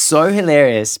was so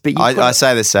hilarious. But I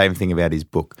say the same thing about his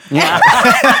book. Yeah.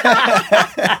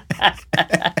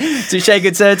 Touche,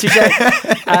 good sir, touche.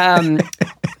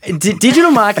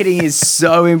 Digital marketing is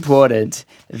so important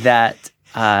that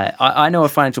I know a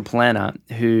financial planner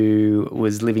who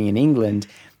was living in England,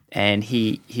 and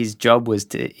his job was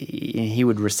he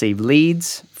would receive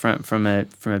leads from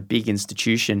a big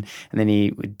institution, and then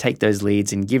he would take those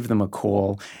leads and give them a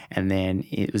call, and then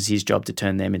it was his job to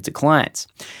turn them into clients.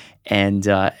 And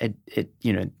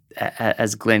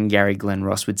as Glenn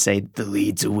Ross would say, the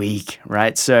leads are weak,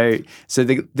 right? So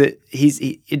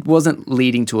it wasn't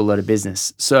leading to a lot of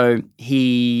business. So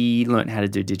he learned how to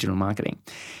do digital marketing,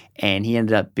 and he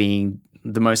ended up being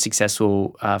the most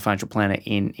successful financial planner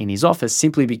in his office,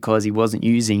 simply because he wasn't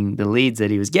using the leads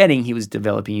that he was getting. He was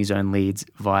developing his own leads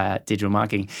via digital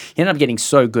marketing. He ended up getting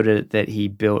so good at it that he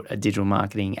built a digital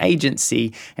marketing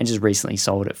agency and just recently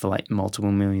sold it for like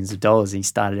multiple millions of dollars. He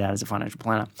started out as a financial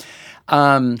planner.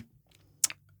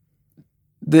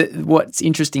 What's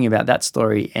interesting about that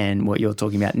story and what you're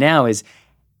talking about now is,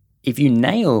 if you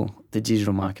nail the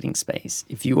digital marketing space,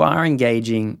 if you are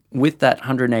engaging with that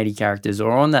 180 characters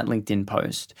or on that LinkedIn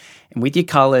post and with your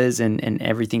colors and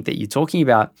everything that you're talking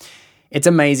about, it's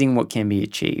amazing what can be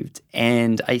achieved.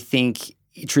 And I think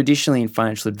traditionally in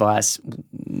financial advice,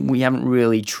 we haven't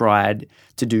really tried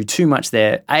to do too much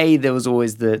there. There was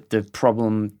always the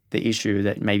problem, the issue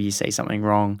that maybe you say something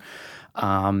wrong.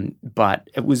 But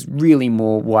it was really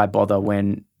more, why bother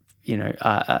when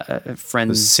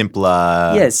friends,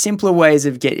 simpler ways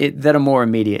of that are more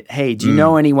immediate. Hey, do you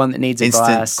know anyone that needs instant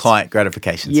advice? Client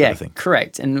gratification sort of thing.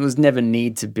 Correct. And it was never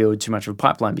need to build too much of a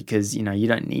pipeline, because you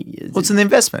don't need. Well, it's an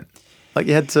investment. Like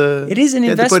you had to. It is an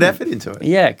you investment. had to put effort into it.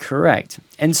 Yeah, correct.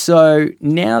 And so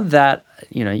now that,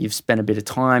 you've spent a bit of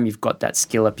time, you've got that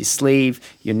skill up your sleeve,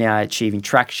 you're now achieving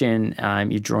traction,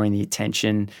 you're drawing the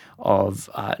attention of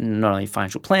not only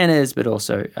financial planners, but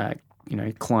also,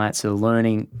 clients who are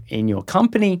learning in your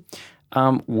company.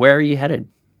 Where are you headed?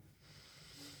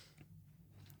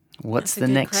 What's the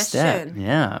next step?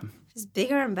 Yeah. Just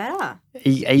bigger and better.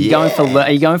 Are you going for learn?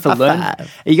 Are you going for LearnVest?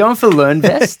 Are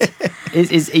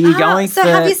you going for? So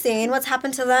have you seen what's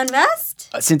happened to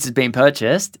LearnVest? Since it's been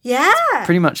purchased? Yeah. It's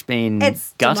pretty much been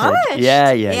It's gutted. demolished.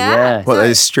 Yeah. Well, they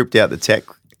just stripped out the tech.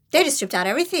 They just stripped out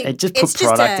everything. They just put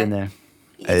product in there.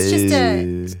 It's just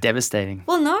a. It's devastating.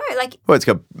 Well, no, like. Well,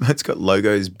 it's got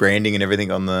logos, branding, and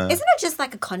everything on the. Isn't it just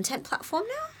like a content platform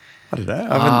now? I don't know.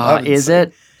 I haven't Is seen-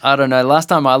 it? I don't know. Last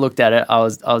time I looked at it, I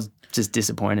was just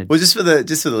disappointed. Well, just for the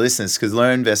listeners, because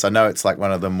LearnVest, I know it's like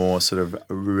one of the more sort of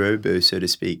robo, so to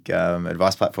speak,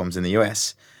 advice platforms in the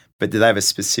US. But do they have a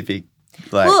specific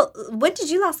like? Well, when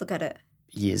did you last look at it?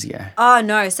 Years ago. Oh,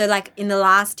 no. So, like, in the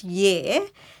last year,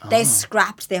 they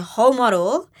scrapped their whole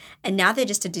model and now they're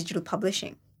just a digital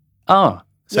publishing. Oh,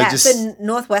 So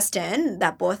Northwestern,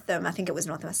 that bought them, I think it was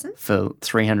Northwestern. for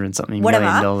 $300 and something Whatever.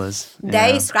 million.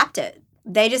 They scrapped it.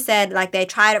 They just said, like, they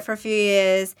tried it for a few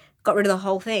years, got rid of the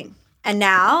whole thing. And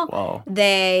now Whoa.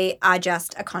 they are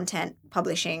just a content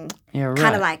publishing, Yeah, right.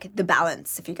 kind of like The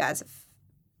Balance, if you guys have.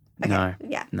 Okay. No.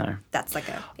 Yeah. No. That's like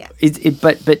a, yeah.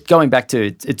 But going back to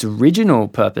its original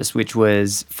purpose, which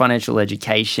was financial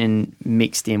education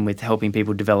mixed in with helping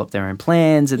people develop their own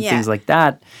plans and Yeah. things like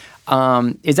that.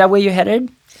 Is that where you're headed?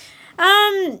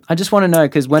 I just want to know,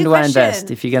 because when Good do I question.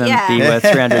 invest if you're going to Yeah. be worth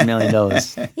 $300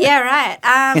 million? Yeah,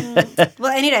 right.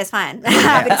 Well, any day's fine.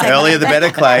 I've been saying Earlier the that.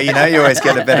 better, Clay. You always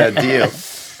get a better deal.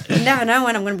 You never know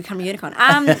when I'm going to become a unicorn.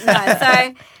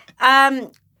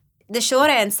 The short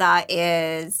answer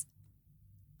is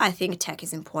I think tech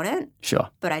is important, Sure.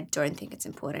 but I don't think it's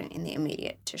important in the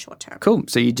immediate to short term. Cool.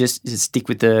 So you just stick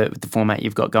with the format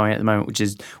you've got going at the moment, which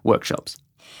is workshops.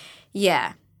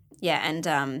 Yeah. Yeah.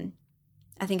 And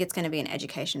I think it's going to be an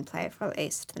education play for at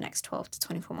least the next 12 to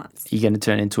 24 months. Are you going to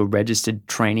turn into a registered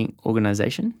training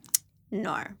organization?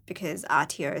 No, because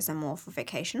RTOs are more for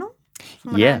vocational,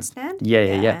 from what Yeah. I understand.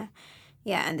 Yeah.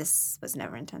 Yeah, and this was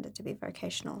never intended to be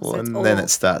vocational. Well, so it's and all, then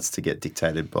it starts to get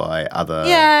dictated by other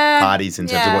Yeah, parties in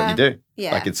terms of what you do.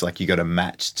 yeah. Like it's like you got to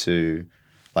match to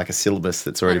like a syllabus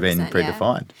that's already been 100%, yeah.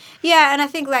 predefined. Yeah, and I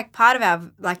think like part of our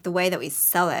like the way that we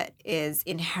sell it is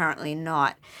inherently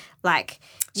not like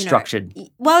Structured.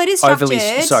 Well, it is structured.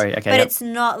 Overly- sorry, okay, but yep. it's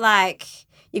not like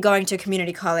you're going to a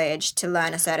community college to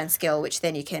learn a certain skill, which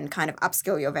then you can kind of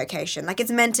upskill your vocation. Like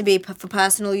it's meant to be for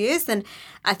personal use, and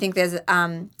I think there's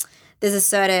a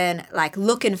certain like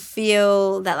look and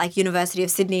feel that like University of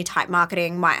Sydney type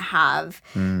marketing might have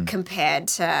compared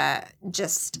to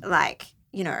just like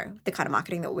the kind of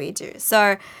marketing that we do.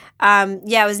 So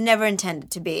it was never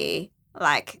intended to be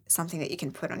like something that you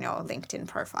can put on your LinkedIn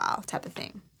profile type of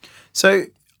thing. So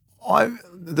I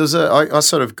was on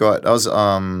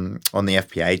the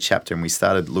FPA chapter and we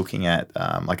started looking at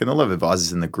and a lot of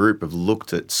advisors in the group have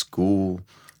looked at school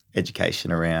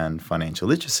education around financial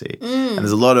literacy. And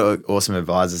there's a lot of awesome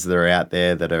advisors that are out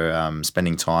there that are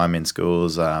spending time in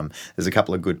schools. There's a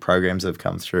couple of good programs that have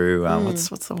come through. What's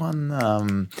the one?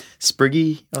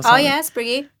 Spriggy or something? Oh yeah,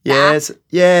 Spriggy. Yes,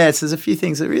 there's a few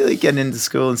things that really get into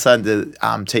school and starting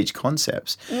to teach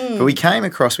concepts. But we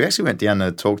actually went down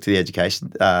to talk to the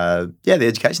education, the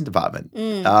education department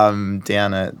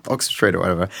down at Oxford Street or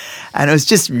whatever. And it was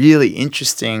just really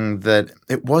interesting that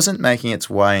it wasn't making its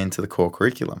way into the core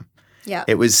curriculum. Yeah.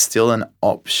 It was still an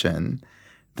option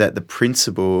that the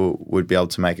principal would be able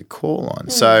to make a call on.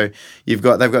 So they've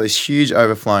got this huge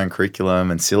overflowing curriculum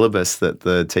and syllabus that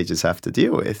the teachers have to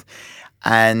deal with.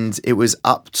 And it was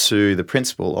up to the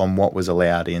principal on what was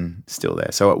allowed in still there.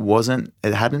 So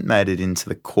it hadn't made it into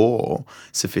the core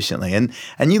sufficiently. And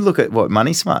you look at what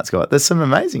Money Smart's got, there's some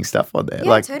amazing stuff on there. Yeah,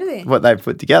 like totally. what they've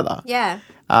put together. Yeah.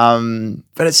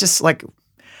 But it's just like,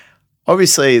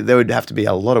 obviously there would have to be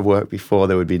a lot of work before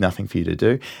there would be nothing for you to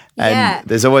do. And Yeah.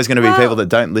 there's always going to be people that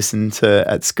don't listen to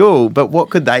at school. But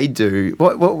what could they do?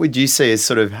 What would you see as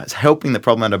sort of helping the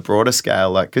problem at a broader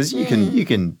scale? Like, because you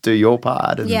can do your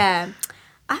part. And Yeah.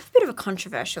 I have a bit of a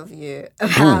controversial view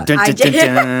about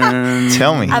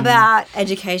Tell me. about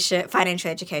education, financial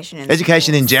education, and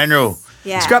Education in general.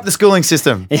 Yeah. Scrap the schooling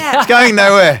system. Yeah. It's going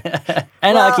nowhere.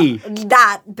 Anarchy.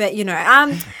 But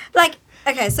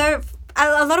okay, so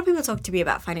a lot of people talk to me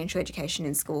about financial education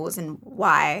in schools and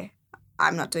why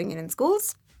I'm not doing it in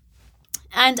schools.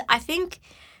 And I think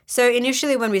so.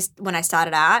 Initially, when I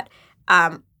started out,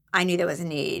 I knew there was a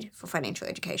need for financial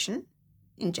education.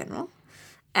 in general.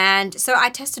 And so I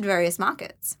tested various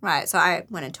markets, right? So I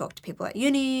went and talked to people at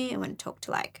uni. I went and talked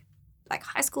to like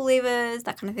high school leavers,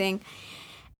 that kind of thing.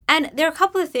 And there are a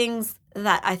couple of things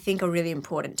that I think are really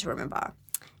important to remember.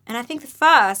 And I think the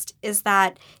first is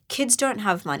that kids don't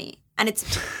have money. And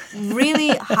it's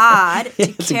really hard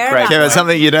to care about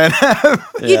something you don't have.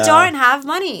 You don't have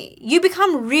money. You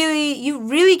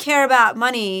really care about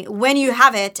money when you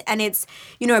have it and it's,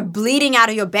 bleeding out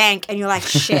of your bank and you're like,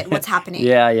 shit, what's happening?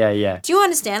 Yeah. Do you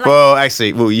understand? Well,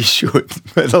 actually, you should,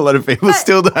 but a lot of people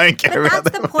still don't care about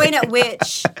that. That's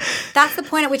the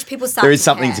point at which people start There is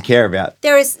something to care about.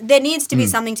 There needs to be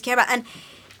something to care about. And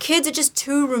kids are just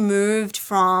too removed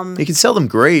from... You can sell them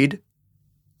greed.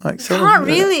 Can't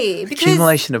really, because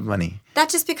accumulation of money. That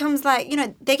just becomes like,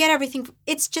 they get everything.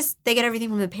 It's just they get everything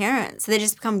from the parents, so they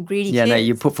just become greedy. Yeah, kids. no,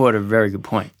 you put forward a very good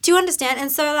point. Do you understand?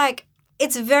 And so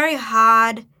it's very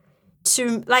hard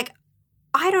to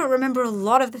I don't remember a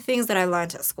lot of the things that I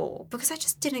learned at school because I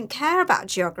just didn't care about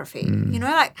geography.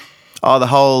 The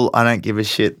whole I don't give a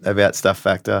shit about stuff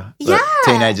factor. That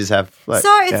teenagers have.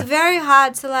 It's very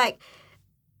hard to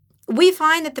we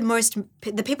find that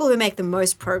the people who make the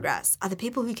most progress are the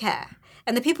people who care.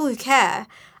 And the people who care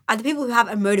are the people who have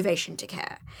a motivation to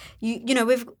care.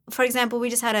 For example, we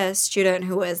just had a student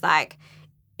who was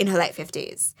in her late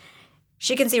 50s.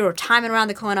 She can see retirement around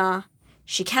the corner.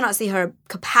 She cannot see her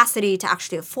capacity to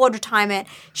actually afford retirement.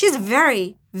 She's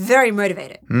very, very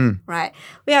motivated, right?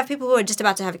 We have people who are just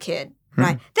about to have a kid,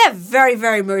 right? They're very,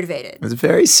 very motivated. It's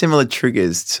very similar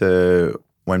triggers to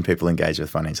when people engage with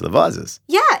financial advisors.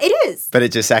 Yeah, it is. But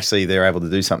it just actually they're able to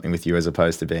do something with you as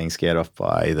opposed to being scared off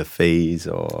by the fees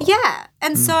or... Yeah.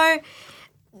 And so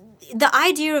the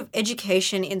idea of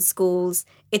education in schools,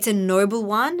 it's a noble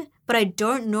one, but I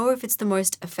don't know if it's the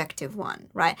most effective one,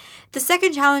 right? The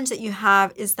second challenge that you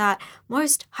have is that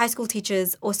most high school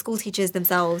teachers or school teachers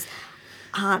themselves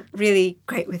aren't really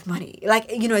great with money.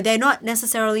 They're not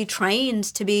necessarily trained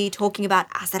to be talking about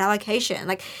asset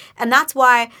allocation. And that's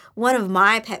why one of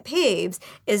my pet peeves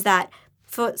is that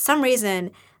for some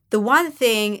reason, the one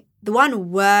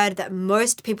word that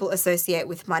most people associate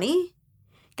with money,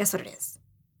 guess what it is?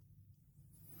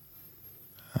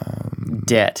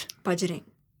 Debt. Budgeting.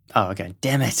 Oh, okay.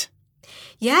 Damn it.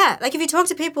 Yeah. If you talk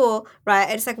to people, right,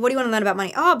 it's what do you want to learn about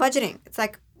money? Oh, budgeting. It's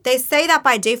they say that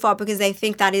by default because they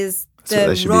think that is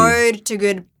the road to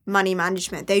good money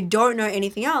management. They don't know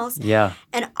anything else. Yeah.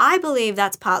 And I believe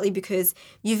that's partly because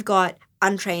you've got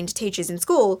untrained teachers in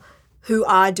school who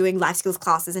are doing life skills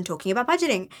classes and talking about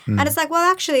budgeting. And it's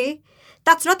actually,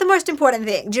 that's not the most important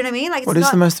thing. Do you know what I mean? What is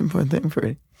the most important thing for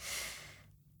you?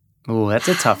 Oh, that's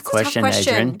a tough question,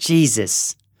 Adrian.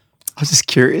 Jesus. I was just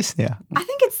curious. Yeah. I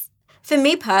think for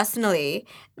me personally,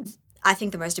 I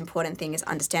think the most important thing is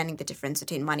understanding the difference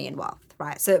between money and wealth,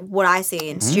 right? So what I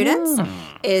see in students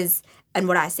and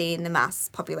what I see in the mass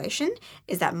population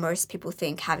is that most people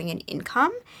think having an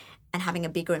income and having a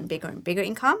bigger and bigger and bigger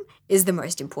income is the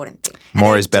most important thing.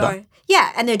 More is better.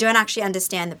 Yeah, and they don't actually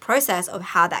understand the process of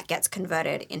how that gets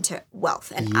converted into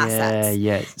wealth and assets.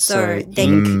 Yeah. So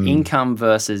income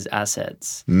versus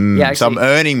assets. Yeah, actually, so I'm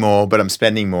earning more, but I'm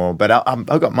spending more, but I've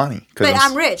got money. But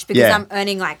I'm rich because I'm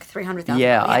earning $300,000.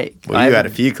 Yeah, you had a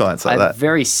few clients like that.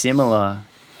 Very similar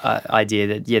idea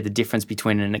that, the difference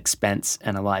between an expense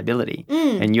and a liability.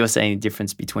 And you're saying the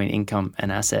difference between income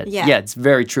and asset. Yeah, it's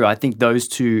very true. I think those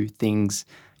two things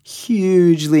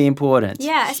hugely important.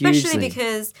 Yeah, especially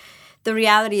because the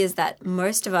reality is that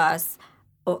most of us,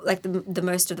 or the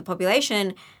most of the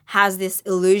population, has this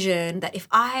illusion that if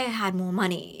I had more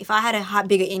money, if I had a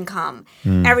bigger income,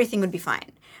 everything would be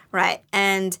fine, right?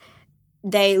 And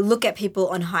they look at people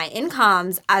on high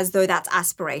incomes as though that's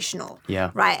aspirational,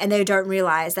 right? And they don't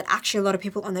realize that actually a lot of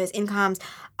people on those incomes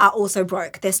are also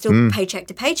broke. They're still paycheck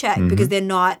to paycheck because they're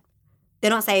not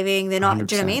saving. They're not. 100%.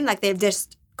 Do you know what I mean? They've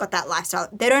just got that lifestyle.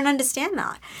 They don't understand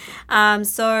that.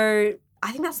 So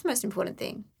I think that's the most important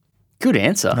thing. Good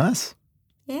answer. Nice.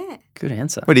 Yeah. Good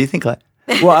answer. What do you think, Clay?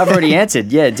 Well, I've already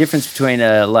answered. Yeah, difference between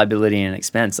a liability and an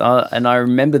expense. And I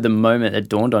remember the moment it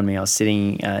dawned on me. I was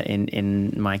sitting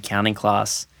in my accounting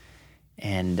class,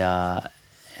 and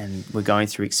we're going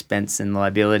through expense and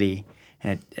liability,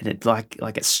 and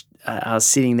I was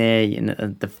sitting there,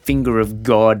 and the finger of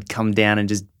God come down and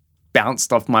just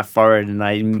bounced off my forehead, and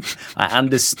I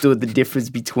understood the difference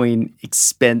between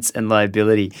expense and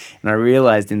liability, and I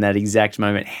realized in that exact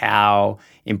moment how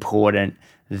important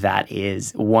that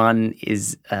is. One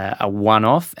is a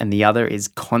one-off, and the other is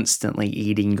constantly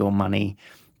eating your money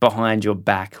behind your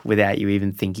back without you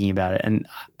even thinking about it. And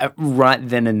right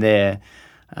then and there,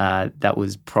 that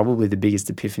was probably the biggest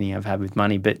epiphany I've had with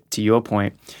money. But to your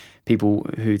point, people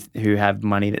who have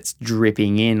money that's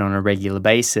dripping in on a regular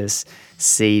basis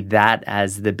see that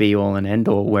as the be all and end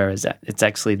all, whereas it's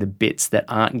actually the bits that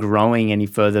aren't growing any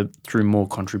further through more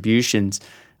contributions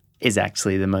is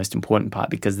actually the most important part,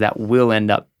 because that will end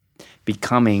up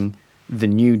becoming the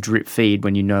new drip feed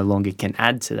when you no longer can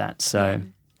add to that. So,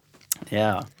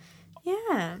 yeah.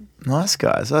 Yeah. Nice,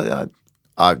 guys.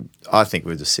 I think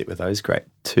we'll just sit with those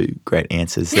two great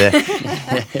answers there.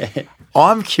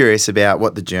 I'm curious about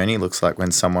what the journey looks like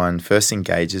when someone first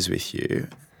engages with you,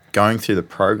 going through the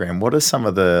program. What are some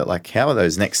of how are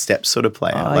those next steps sort of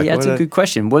play out? Yeah, that's a good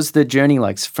question. What's the journey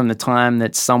like from the time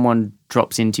that someone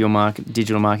drops into your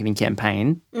digital marketing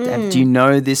campaign? Do you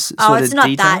know this sort of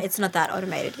detail? It's not that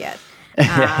automated yet.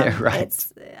 Right.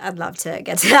 I'd love to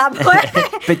get to that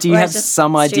point. But do you have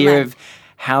some idea of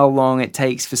how long it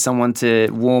takes for someone to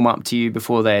warm up to you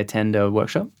before they attend a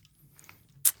workshop?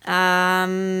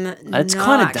 It's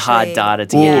kind of hard data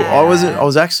to get. I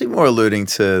was actually more alluding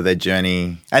to their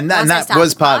journey, and that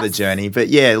was part of the journey. But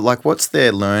yeah, what's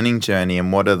their learning journey,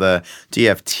 and do you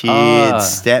have tiered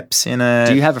steps in it?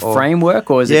 Do you have a framework,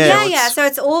 or is it? Yeah. So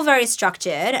it's all very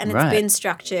structured, and it's been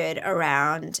structured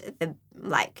around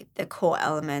the core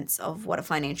elements of what a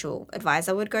financial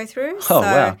advisor would go through.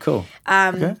 Wow, cool.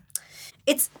 Okay.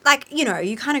 It's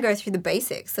you kind of go through the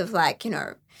basics of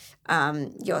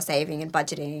your saving and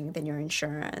budgeting, then your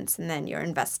insurance, and then your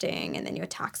investing, and then your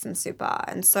tax and super.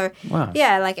 And so,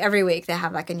 every week they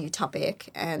have a new topic,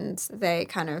 and they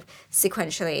kind of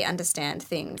sequentially understand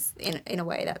things in a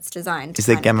way that's designed. Is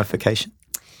there gamification?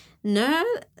 No,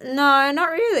 not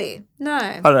really. No.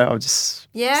 I don't know. I'm just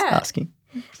asking.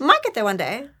 Might get there one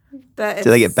day. But do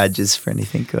they get badges for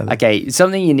anything? Okay,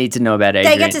 something you need to know about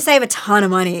Adrian. They get to save a ton of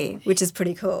money, which is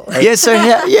pretty cool. Yeah. So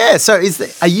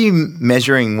are you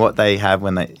measuring what they have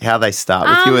how they start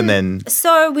with you, and then?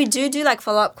 So we do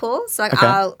follow-up calls.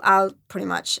 I'll pretty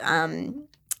much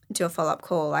do a follow-up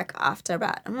call after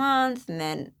about a month, and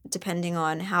then depending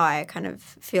on how I kind of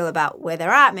feel about where they're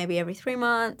at, maybe every 3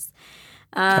 months.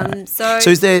 So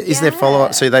is there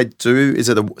follow-up? So they do.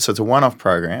 So it's a one-off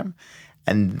program.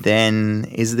 And then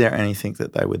is there anything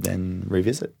that they would then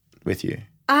revisit with you?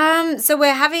 So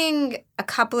we're having a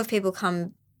couple of people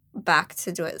come back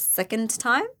to do it a second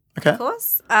time, of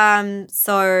course.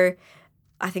 So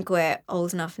I think we're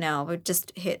old enough now. We've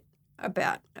just hit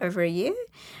about over a year.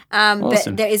 Awesome.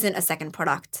 But there isn't a second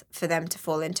product for them to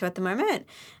fall into at the moment.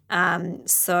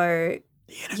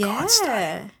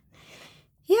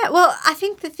 Yeah, well, I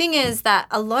think the thing is that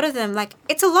a lot of them,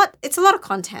 it's a lot of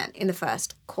content in the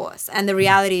first course. And the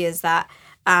reality is that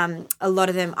a lot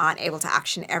of them aren't able to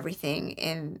action everything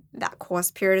in that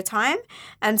course period of time.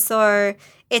 And so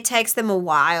it takes them a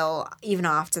while, even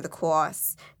after the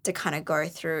course, to kind of go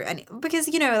through. And because,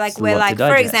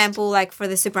 for example, for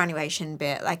the superannuation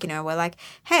bit, we're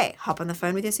hey, hop on the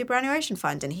phone with your superannuation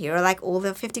fund, and here are all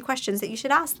the 50 questions that you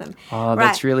should ask them. Oh,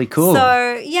 that's really cool.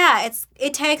 So, yeah,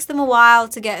 it takes them a while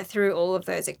to get through all of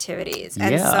those activities.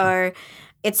 And so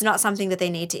it's not something that they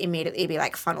need to immediately be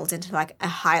funneled into a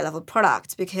high level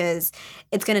product, because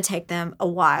it's going to take them a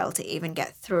while to even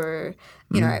get through,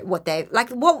 what they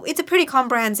it's a pretty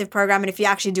comprehensive program. And if you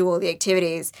actually do all the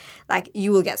activities,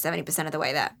 you will get 70% of the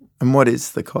way there. And what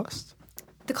is the cost?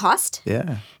 The cost?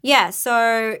 Yeah. Yeah.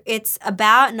 So it's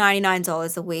about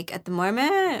 $99 a week at the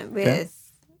moment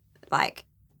with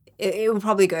it will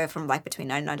probably go from between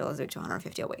 $99 a week to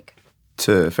 $150 a week.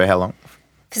 For how long?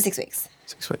 For 6 weeks.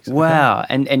 6 weeks. Wow.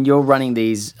 Okay. And you're running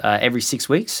these every 6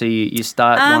 weeks? So you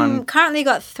start one? Currently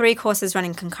got 3 courses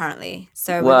running concurrently.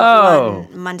 So we've got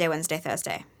one Monday, Wednesday,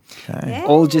 Thursday. Okay. Yeah.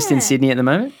 All just in Sydney at the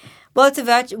moment? Well,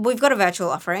 we've got a virtual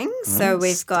offering. So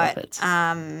we've got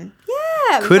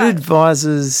Could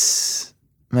advisors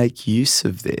make use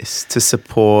of this to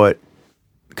support?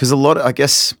 Because a lot, I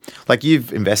guess,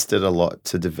 you've invested a lot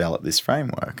to develop this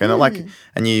framework, and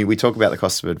we talk about the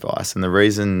cost of advice, and the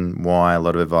reason why a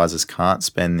lot of advisors can't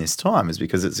spend this time is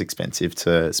because it's expensive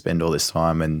to spend all this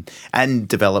time and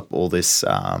develop all this,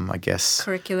 I guess,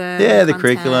 curriculum. Yeah, the content.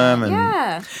 curriculum,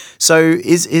 and so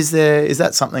is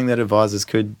that something that advisors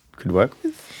could work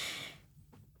with?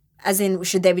 As in,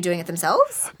 should they be doing it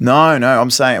themselves? No. I'm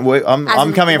saying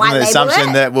I'm coming from the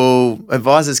assumption that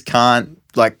advisors can't.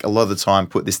 A lot of the time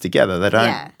put this together. They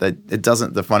don't,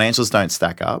 the financials don't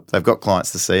stack up. They've got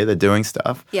clients to see, they're doing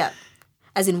stuff. Yeah.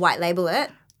 As in white label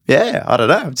it. Yeah, I don't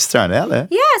know. I'm just throwing it out there.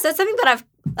 Yeah, so it's something that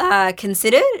I've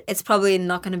considered. It's probably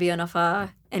not going to be on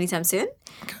offer anytime soon.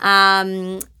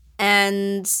 Okay.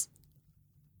 And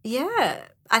yeah,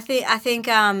 I think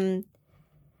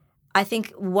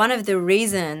one of the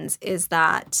reasons is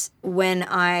that when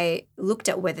I looked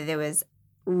at whether there was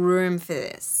room for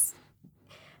this,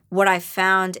 what I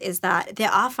found is that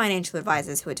there are financial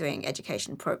advisors who are doing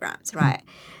education programs, right?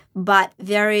 But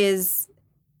there is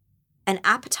an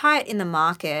appetite in the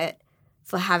market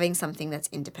for having something that's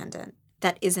independent,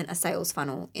 that isn't a sales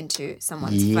funnel into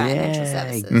someone's financial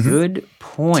services. Good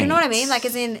point. Do you know what I mean? Like,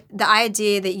 as in the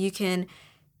idea that you can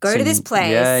go to this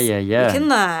place, you can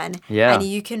learn, and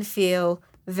you can feel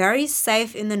very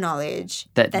safe in the knowledge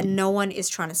that no one is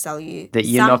trying to sell you that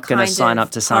you're not going to sign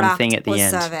up to something at the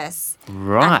end. Service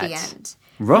right. at the end.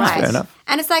 Right. Fair enough.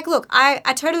 And it's like, look, I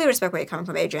totally respect where you're coming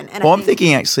from, Adrian. And I'm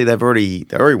thinking actually they already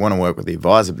want to work with the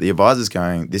advisor, but the advisor's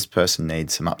going, this person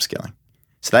needs some upskilling.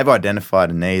 So they've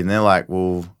identified a need and they're like,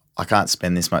 well, I can't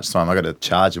spend this much time. I've got to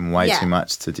charge them way too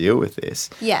much to deal with this.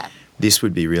 Yeah. This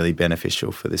would be really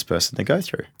beneficial for this person to go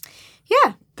through.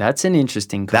 Yeah. That's an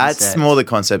interesting concept. That's more the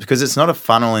concept because it's not a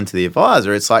funnel into the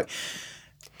advisor. It's like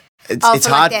it's for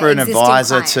hard like for an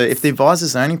advisor clients. if the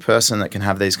advisor's the only person that can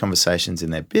have these conversations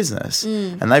in their business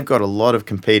and they've got a lot of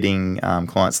competing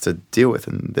clients to deal with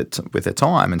and with their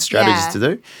time and strategies to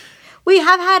do. We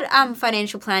have had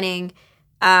financial planning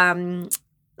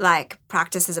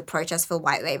practices approach us for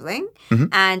white labeling,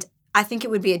 and I think it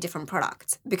would be a different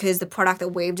product because the product that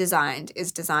we've designed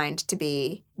is designed to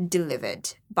be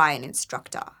delivered by an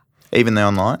instructor. Even the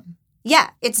online? Yeah,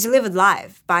 it's delivered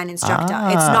live by an instructor.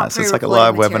 It's not so it's like a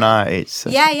live material. webinar each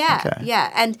session.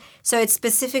 Yeah. And so it's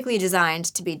specifically designed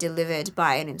to be delivered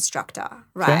by an instructor,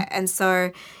 right? Okay. And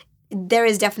so there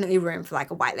is definitely room for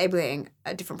like a white labeling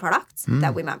different products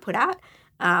that we might put out.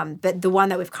 But the one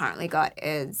that we've currently got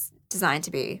is designed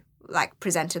to be like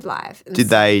presented live. And Did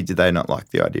they not like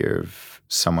the idea of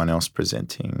someone else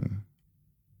presenting?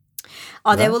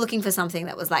 They were looking for something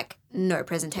that was like no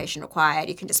presentation required.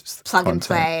 You can just plug and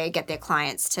play, get their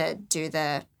clients to do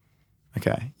the.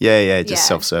 Okay. Yeah. Just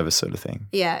self-service sort of thing.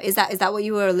 Yeah. Is that what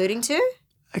you were alluding to?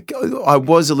 I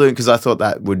was alluding because I thought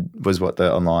that was what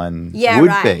the online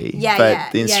would be. Yeah,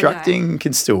 but the instructing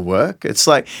can still work. It's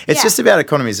like it's just about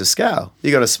economies of scale.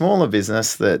 You got a smaller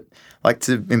business that like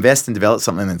to invest and develop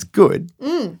something that's good.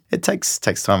 It takes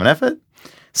time and effort.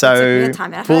 So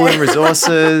pull in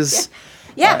resources.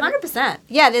 Yeah, 100%.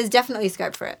 Yeah, there's definitely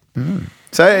scope for it.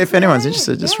 So if anyone's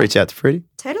interested, just reach out to Fruity.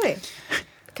 Totally.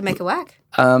 Can make it work.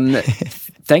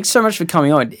 Thanks so much for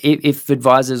coming on. If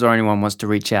advisors or anyone wants to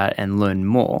reach out and learn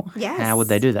more, how would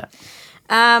they do that?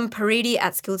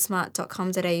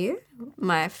 Paridi@skilledsmart.com.au.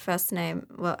 My first name.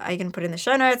 Well, are you going to put it in the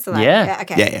show notes? Or okay.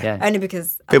 Yeah. Only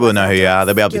because people will know who you are.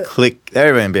 They'll be able to click.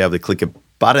 They'll even be able to click a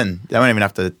button. They won't even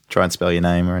have to try and spell your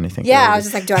name or anything. Yeah, I was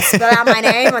just like, do I spell out my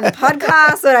name on the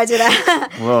podcast? Or do I do that?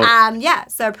 Well,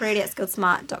 so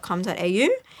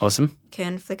paridi@skilledsmart.com.au. Awesome.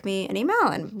 Can flick me an email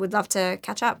and would love to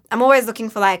catch up. I'm always looking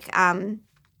for like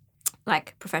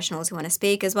professionals who want to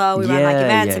speak as well. We run like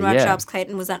events and workshops.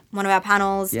 Clayton was at one of our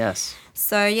panels. Yes.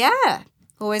 So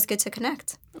always good to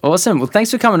connect. Awesome. Well,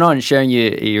 thanks for coming on and sharing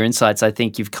your insights. I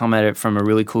think you've come at it from a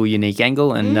really cool, unique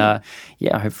angle and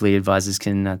hopefully advisors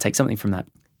can take something from that.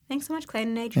 Thanks so much, Clayton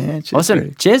and Adrian. Yeah, cheers, awesome.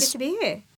 Fruity. Cheers. Good to be here.